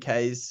about 80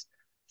 Ks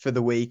for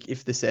the week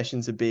if the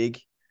sessions are big.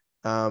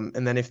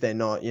 And then if they're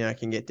not, I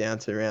can get down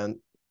to around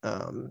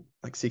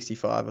like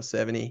 65 or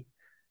 70.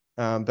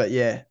 But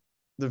yeah,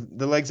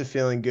 the legs are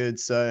feeling good.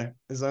 So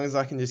as long as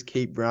I can just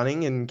keep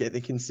running and get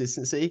the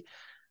consistency,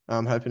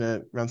 I'm hoping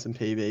to run some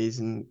PBs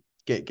and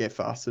get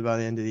faster by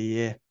the end of the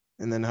year.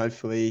 And then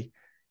hopefully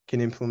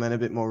can implement a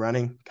bit more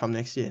running come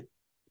next year.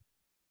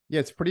 Yeah,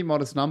 it's a pretty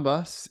modest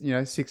number,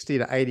 60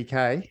 to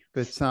 80K,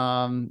 but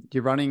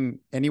you're running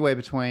anywhere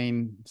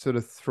between sort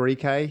of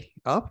 3K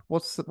up.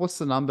 What's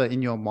the number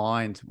in your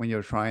mind when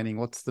you're training?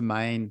 What's the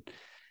main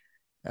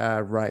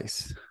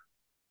race?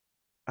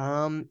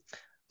 I'm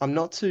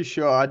not too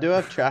sure. I do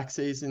have track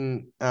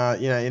season,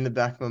 in the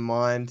back of my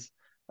mind,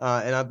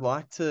 and I'd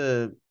like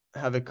to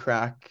have a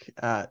crack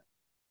at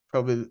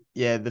probably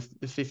the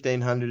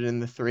 1500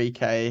 and the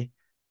 3K,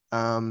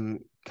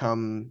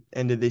 come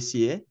end of this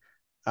year.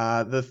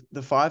 The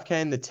 5K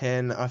and the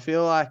 10, I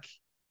feel like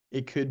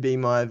it could be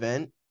my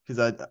event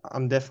because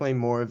I'm definitely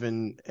more of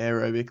an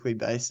aerobically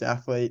based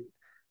athlete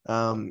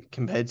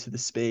compared to the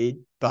speed,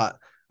 but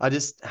I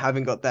just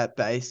haven't got that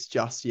base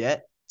just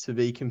yet to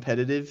be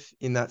competitive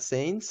in that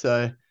scene.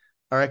 So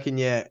I reckon,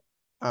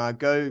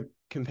 go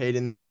compete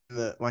in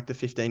the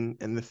 15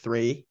 and the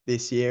 3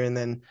 this year, and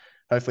then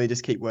hopefully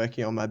just keep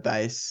working on my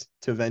base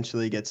to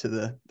eventually get to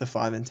the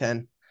 5 and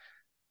 10.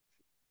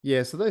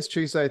 Yeah, so those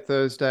Tuesday,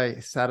 Thursday,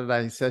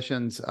 Saturday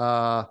sessions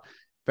are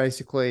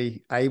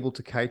basically able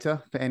to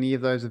cater for any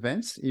of those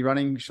events. Are you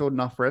running short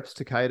enough reps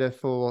to cater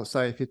for,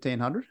 say,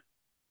 1500?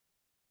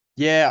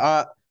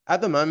 Yeah,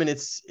 at the moment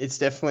it's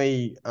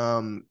definitely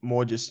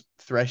more just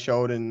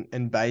threshold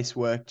and base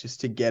work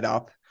just to get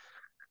up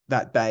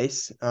that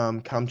base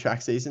come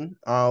track season.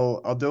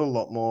 I'll do a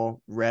lot more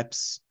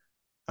reps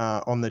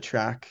on the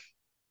track,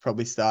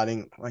 probably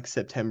starting like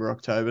September,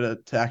 October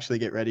to actually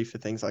get ready for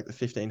things like the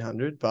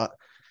 1500. But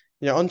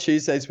on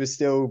Tuesdays we're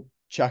still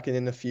chucking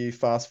in a few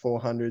fast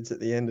 400s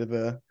at the end of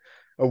a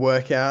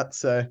workout,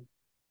 so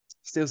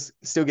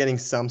still getting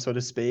some sort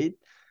of speed.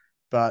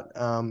 But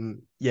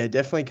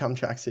definitely come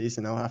track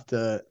season, I'll have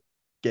to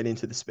get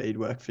into the speed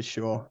work for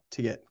sure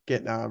to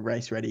get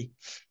race ready.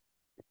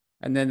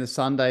 And then the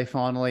Sunday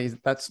finally,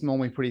 that's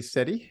normally pretty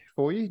steady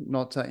for you,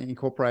 not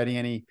incorporating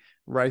any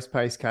race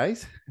pace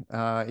Ks,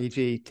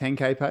 e.g.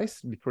 10K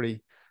pace. Would be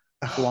pretty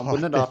full on,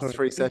 wouldn't it, after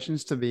 3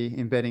 sessions to be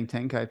embedding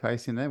 10K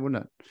pace in there,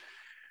 wouldn't it?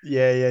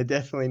 Yeah,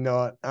 definitely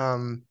not.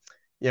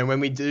 When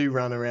we do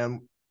run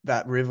around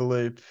that river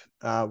loop,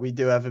 we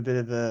do have a bit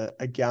of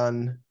a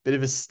gun, bit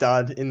of a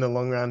stud in the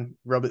long run,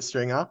 Robert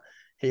Stringer.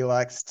 He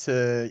likes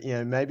to,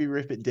 maybe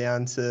rip it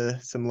down to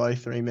some low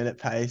 3-minute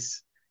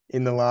pace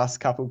in the last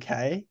couple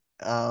K.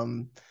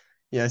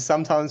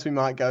 Sometimes we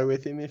might go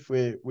with him if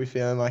we're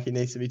feeling like he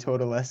needs to be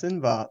taught a lesson,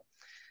 but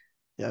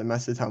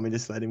most of the time we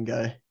just let him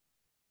go.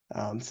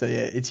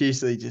 It's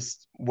usually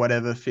just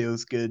whatever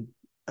feels good.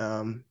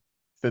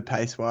 For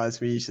pace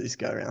wise, we usually just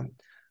go around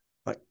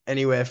like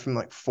anywhere from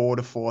like 4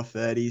 to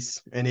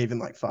 4:30s, and even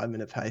like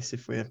 5-minute pace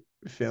if we're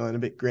feeling a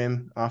bit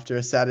grim after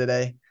a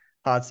Saturday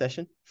hard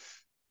session.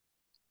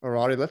 All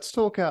righty, let's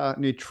talk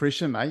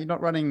nutrition, mate. You're not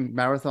running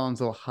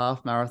marathons or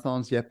half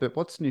marathons yet, but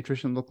what's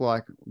nutrition look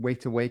like week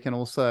to week, and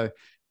also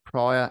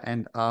prior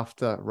and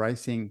after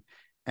racing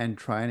and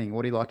training?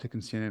 What do you like to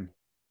consume?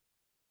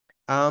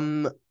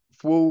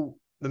 Well,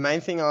 the main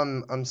thing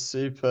I'm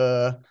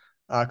super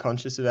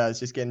conscious about is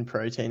just getting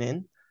protein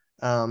in.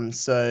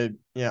 So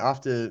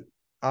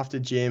after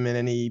gym and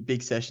any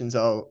big sessions,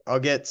 I'll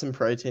get some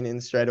protein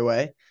in straight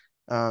away.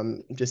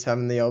 Just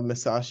having the old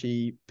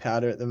Masashi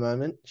powder at the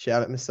moment.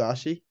 Shout out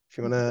Masashi if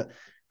you want to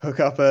hook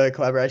up a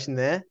collaboration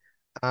there.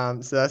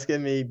 So that's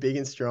getting me big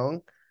and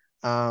strong.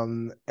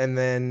 And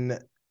then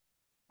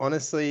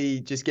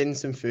honestly, just getting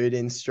some food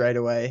in straight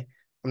away.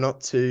 I'm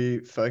not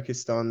too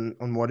focused on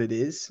what it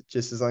is,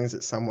 just as long as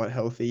it's somewhat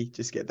healthy,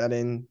 just get that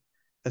in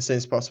as soon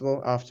as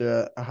possible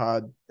after a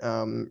hard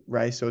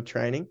race or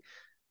training.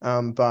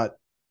 But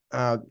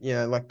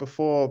like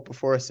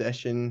before a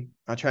session,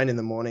 I train in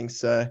the morning,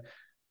 so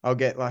I'll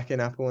get like an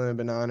apple and a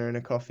banana and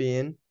a coffee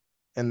in,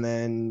 and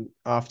then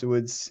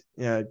afterwards,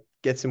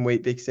 get some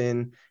wheat bix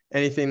in,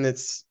 anything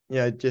that's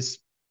just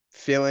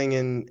filling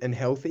and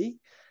healthy.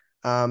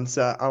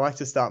 So I like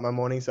to start my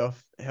mornings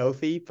off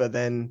healthy, but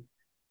then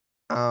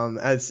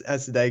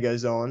as the day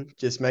goes on,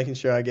 just making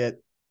sure I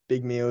get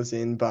big meals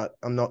in, but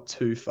I'm not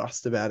too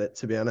fussed about it,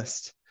 to be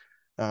honest.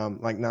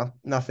 Like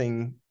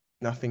nothing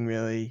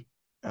really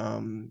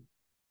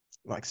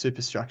like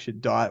super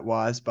structured diet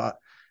wise, but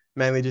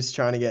mainly just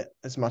trying to get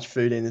as much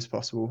food in as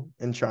possible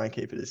and try and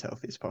keep it as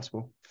healthy as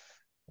possible.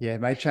 Yeah,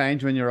 it may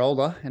change when you're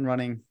older and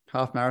running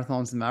half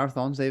marathons and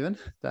marathons even.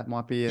 That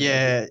might be a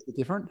Yeah, bit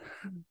different.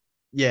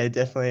 yeah,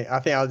 definitely. I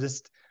think I'll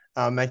just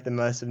make the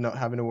most of not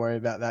having to worry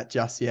about that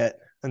just yet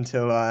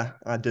until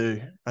I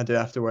do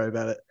have to worry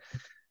about it.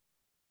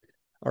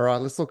 All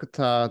right, let's look at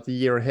the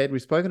year ahead.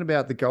 We've spoken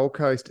about the Gold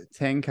Coast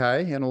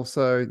 10K and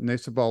also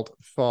Noosa Bolt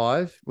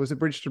 5. Was it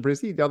Bridge to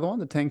Brizzy, the other one,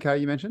 the 10K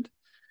you mentioned?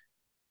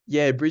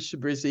 Yeah, Bridge to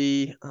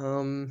Brizzy.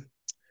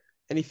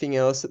 Anything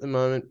else at the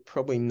moment?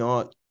 Probably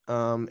not.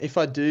 If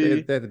I They're,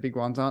 do, they're the big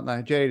ones, aren't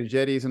they? Jetty to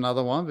Jetty is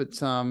another one,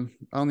 but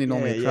only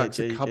normally yeah, attracts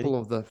a jetty, couple jetty.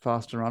 of the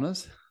faster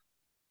runners.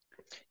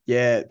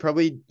 Yeah,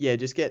 probably, yeah,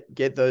 just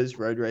get those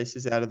road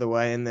races out of the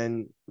way and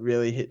then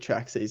really hit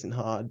track season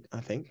hard.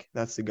 I think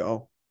that's the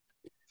goal.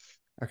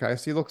 Okay,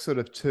 so you look sort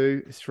of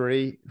 2,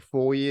 3,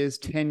 4 years,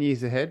 10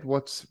 years ahead.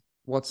 What's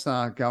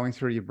going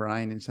through your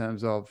brain in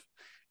terms of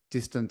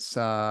distance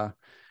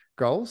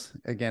goals?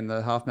 Again,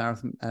 the half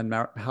marathon and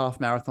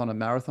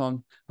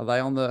marathon, are they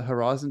on the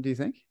horizon, do you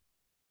think?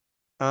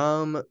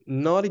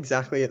 Not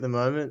exactly at the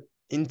moment.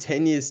 In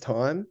 10 years'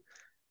 time,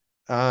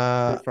 Too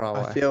far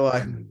I away. feel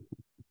like,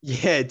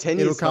 yeah, 10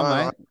 It'll years' come,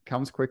 time, mate.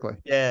 Comes quickly.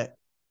 yeah,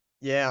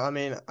 yeah. I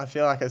mean, I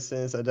feel like as soon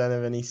as I don't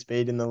have any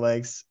speed in the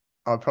legs,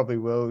 I probably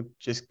will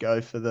just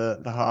go for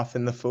the half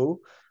and the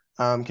full.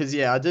 Because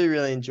yeah, I do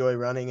really enjoy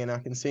running, and I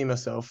can see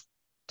myself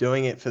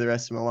doing it for the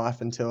rest of my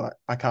life until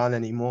I can't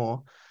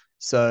anymore.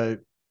 So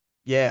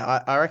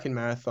yeah, I reckon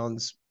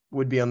marathons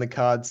would be on the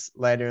cards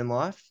later in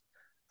life.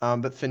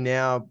 But for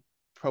now,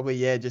 probably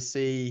yeah, just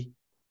see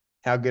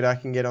how good I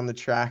can get on the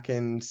track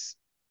and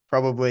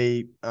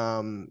probably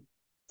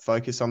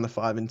focus on the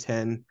 5 and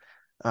 10.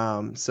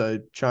 So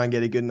try and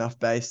get a good enough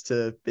base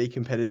to be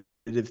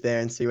competitive there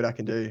and see what I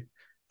can do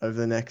over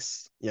the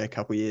next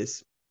couple of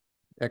years.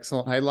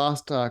 Excellent. Hey,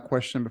 last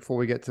question before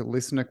we get to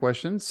listener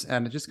questions,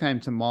 and it just came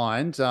to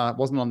mind. It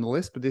wasn't on the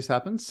list, but this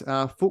happens.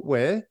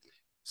 Footwear.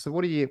 So,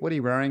 what are you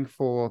wearing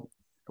for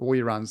all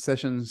your run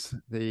sessions,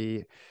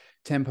 the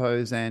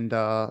tempos, and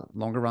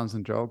longer runs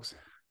and jogs?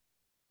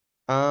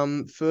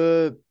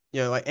 For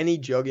like any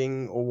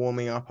jogging or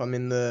warming up, I'm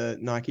in the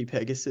Nike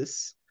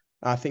Pegasus.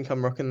 I think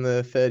I'm rocking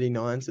the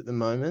 39s at the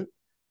moment.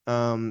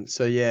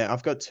 So yeah,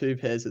 I've got two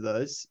pairs of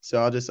those.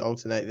 So I'll just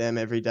alternate them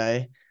every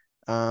day.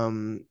 So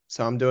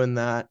I'm doing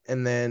that.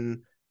 And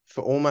then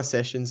for all my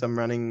sessions, I'm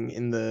running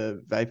in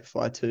the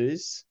Vaporfly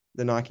 2s,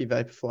 the Nike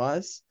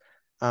Vaporflies.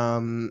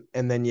 And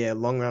then yeah,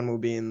 long run will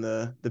be in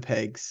the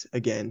pegs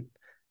again.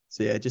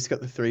 So yeah, just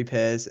got the three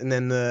pairs. And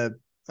then the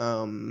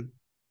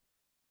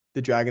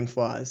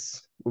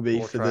dragonflies will be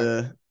Or for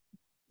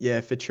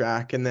track? for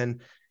track, and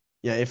then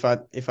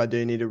if I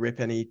do need to rip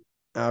any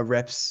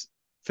reps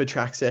for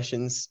track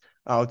sessions,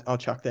 I'll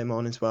chuck them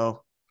on as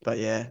well. But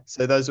yeah,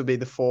 so those will be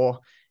the four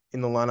in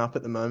the lineup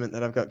at the moment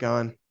that I've got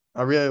going.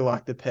 I really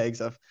like the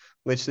pegs. I've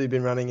literally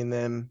been running in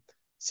them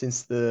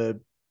since the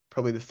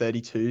probably the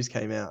 32s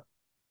came out.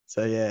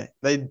 So yeah,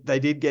 they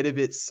did get a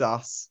bit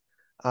sus.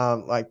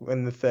 Like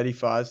when the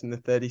 35s and the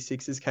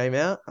 36s came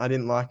out, I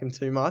didn't like them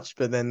too much,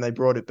 but then they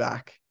brought it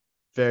back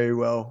very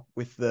well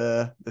with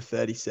the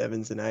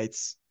 37s and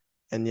 8s.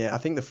 And yeah, I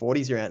think the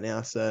 40s are out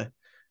now, so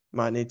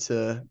might need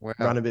to run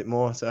Wow. a bit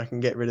more so I can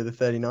get rid of the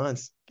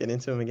 39s, get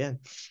into them again.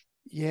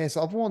 Yes,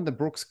 I've worn the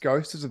Brooks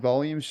Ghost as a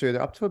volume shoe.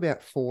 They're up to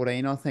about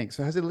 14, I think.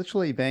 So has it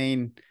literally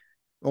been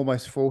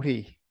almost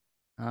 40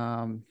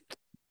 um,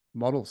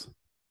 models?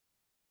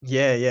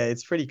 Yeah, yeah,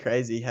 it's pretty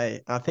crazy.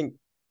 Hey, I think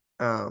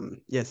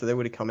yeah, so they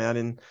would have come out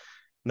in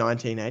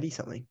 1980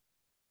 something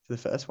for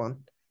the first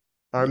one.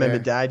 I remember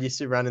Yeah, Dad used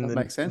to run in that the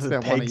makes sense. the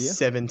About one a Peg year.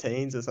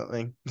 17s or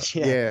something.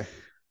 Yeah. Yeah.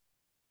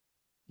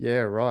 Yeah,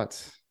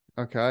 right.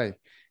 Okay.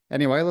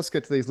 Anyway, let's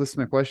get to these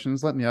listener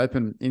questions. Let me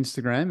open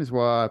Instagram is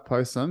where I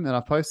post them. And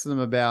I posted them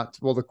about,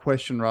 well, the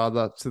question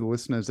rather to the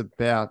listeners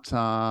about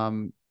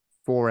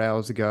 4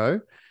 hours ago,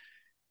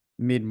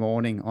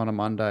 mid-morning on a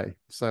Monday.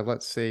 So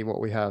let's see what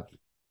we have.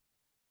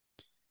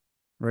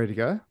 Ready to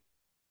go?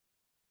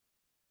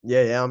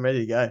 Yeah, yeah, I'm ready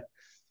to go.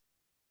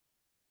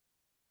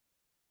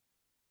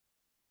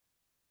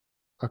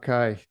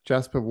 Okay.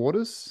 Jasper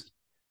Waters.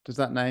 Does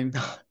that name?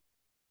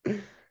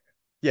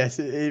 Yes,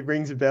 it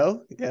rings a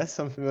bell. Yes,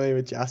 I'm familiar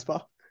with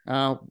Jasper.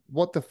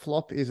 What the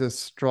flop is a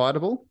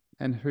stridable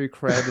and who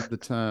created the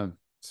term?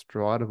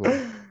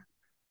 Stridable.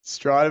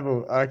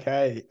 Stridable.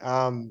 Okay.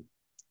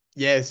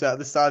 Yeah, so at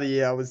the start of the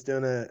year, I was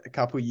doing a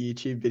couple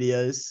YouTube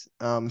videos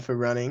for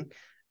running,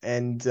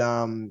 and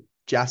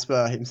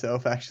Jasper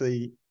himself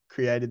actually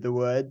created the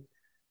word.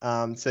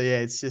 So yeah,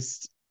 it's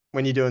just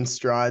when you're doing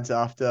strides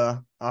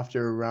after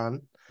a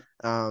run,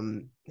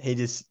 he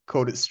just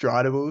called it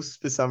stridables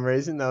for some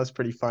reason. That was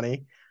pretty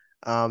funny.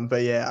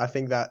 But yeah, I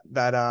think that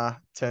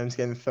term's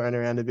getting thrown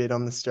around a bit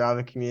on the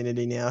Strava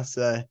community now.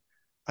 So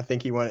I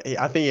think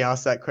he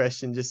asked that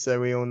question just so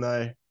we all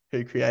know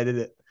who created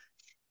it.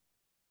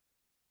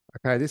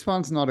 Okay, this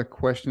one's not a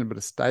question, but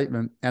a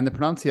statement. And the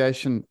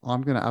pronunciation,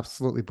 I'm going to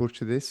absolutely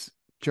butcher this.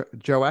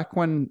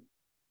 Joaquin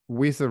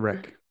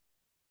Wizarek.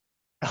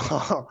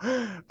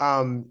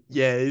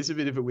 Yeah, it's a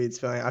bit of a weird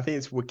spelling. I think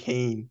it's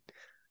Joaquin.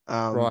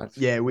 Right.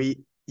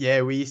 We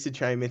used to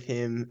train with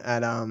him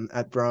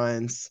at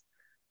Brian's.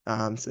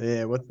 So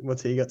yeah,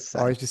 what's he got to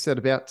I say? just said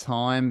about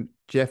time,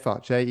 Jeffer,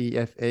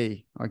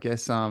 Jefe. I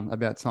guess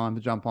about time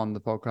to jump on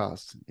the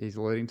podcast he's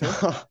alluding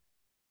to.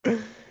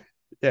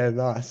 Yeah,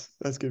 nice.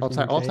 That's good from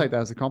I'll take Joaquin.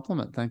 that as a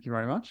compliment. Thank you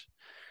very much.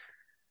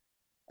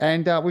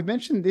 And we've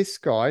mentioned this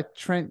guy,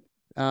 Trent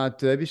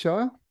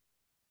Derbyshire.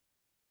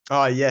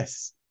 Oh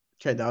yes,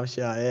 Trent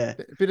Derbyshire. Yeah.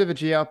 A bit of a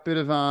G up, bit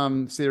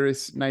of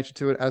serious nature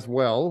to it as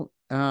well.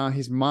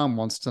 His mum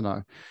wants to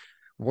know,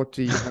 what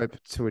do you hope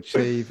to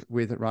achieve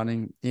with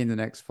running in the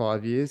next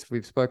 5 years?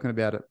 We've spoken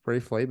about it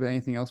briefly, but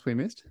anything else we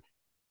missed?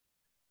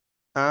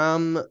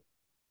 Um.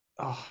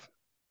 Oh,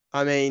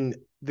 I mean,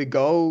 the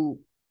goal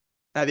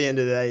at the end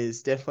of the day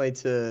is definitely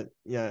to,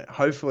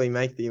 hopefully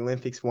make the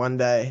Olympics one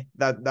day.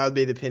 That would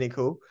be the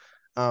pinnacle.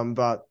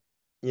 But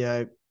you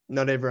know,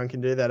 not everyone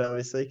can do that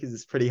obviously because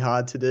it's pretty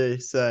hard to do.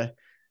 So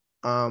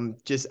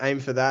just aim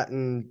for that,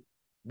 and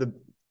the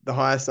the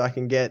highest I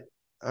can get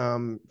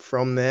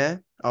from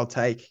there, I'll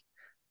take.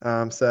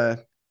 So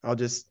I'll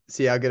just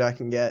see how good I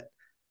can get.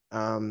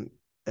 And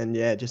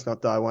yeah, just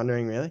not die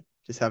wondering really.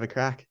 Just have a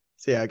crack.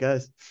 See how it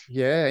goes.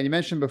 Yeah, and you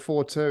mentioned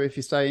before too, if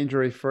you stay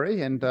injury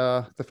free and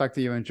the fact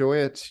that you enjoy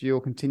it,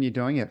 you'll continue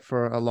doing it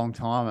for a long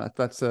time.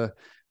 That's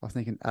I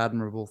think, an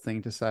admirable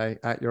thing to say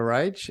at your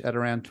age, at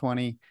around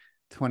 20,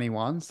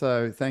 21.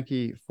 So thank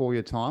you for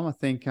your time. I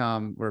think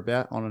we're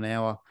about on an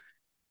hour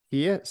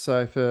here.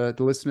 So for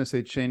the listeners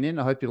who tune in,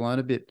 I hope you learn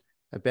a bit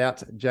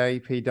about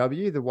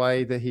JPW, the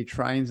way that he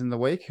trains in the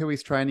week, who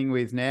he's training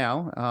with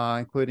now,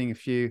 including a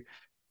few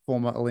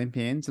former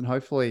Olympians, and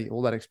hopefully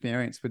all that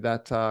experience with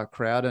that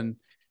crowd and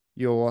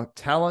your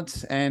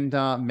talent and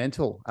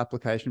mental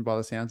application, by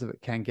the sounds of it,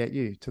 can get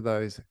you to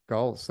those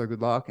goals. So good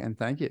luck and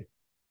thank you.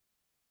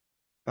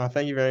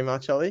 Thank you very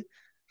much, Ollie.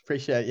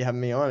 Appreciate you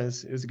having me on. It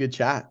was a good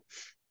chat,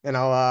 and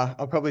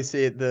I'll probably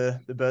see you at the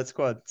BERT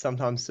squad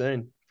sometime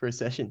soon for a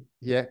session.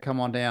 Yeah, come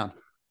on down.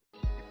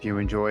 If you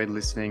enjoyed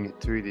listening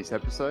to this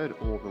episode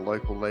or the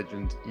Local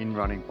Legends in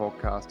Running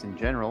podcast in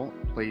general,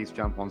 please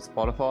jump on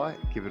Spotify,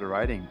 give it a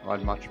rating.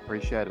 I'd much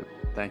appreciate it.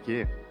 Thank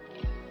you.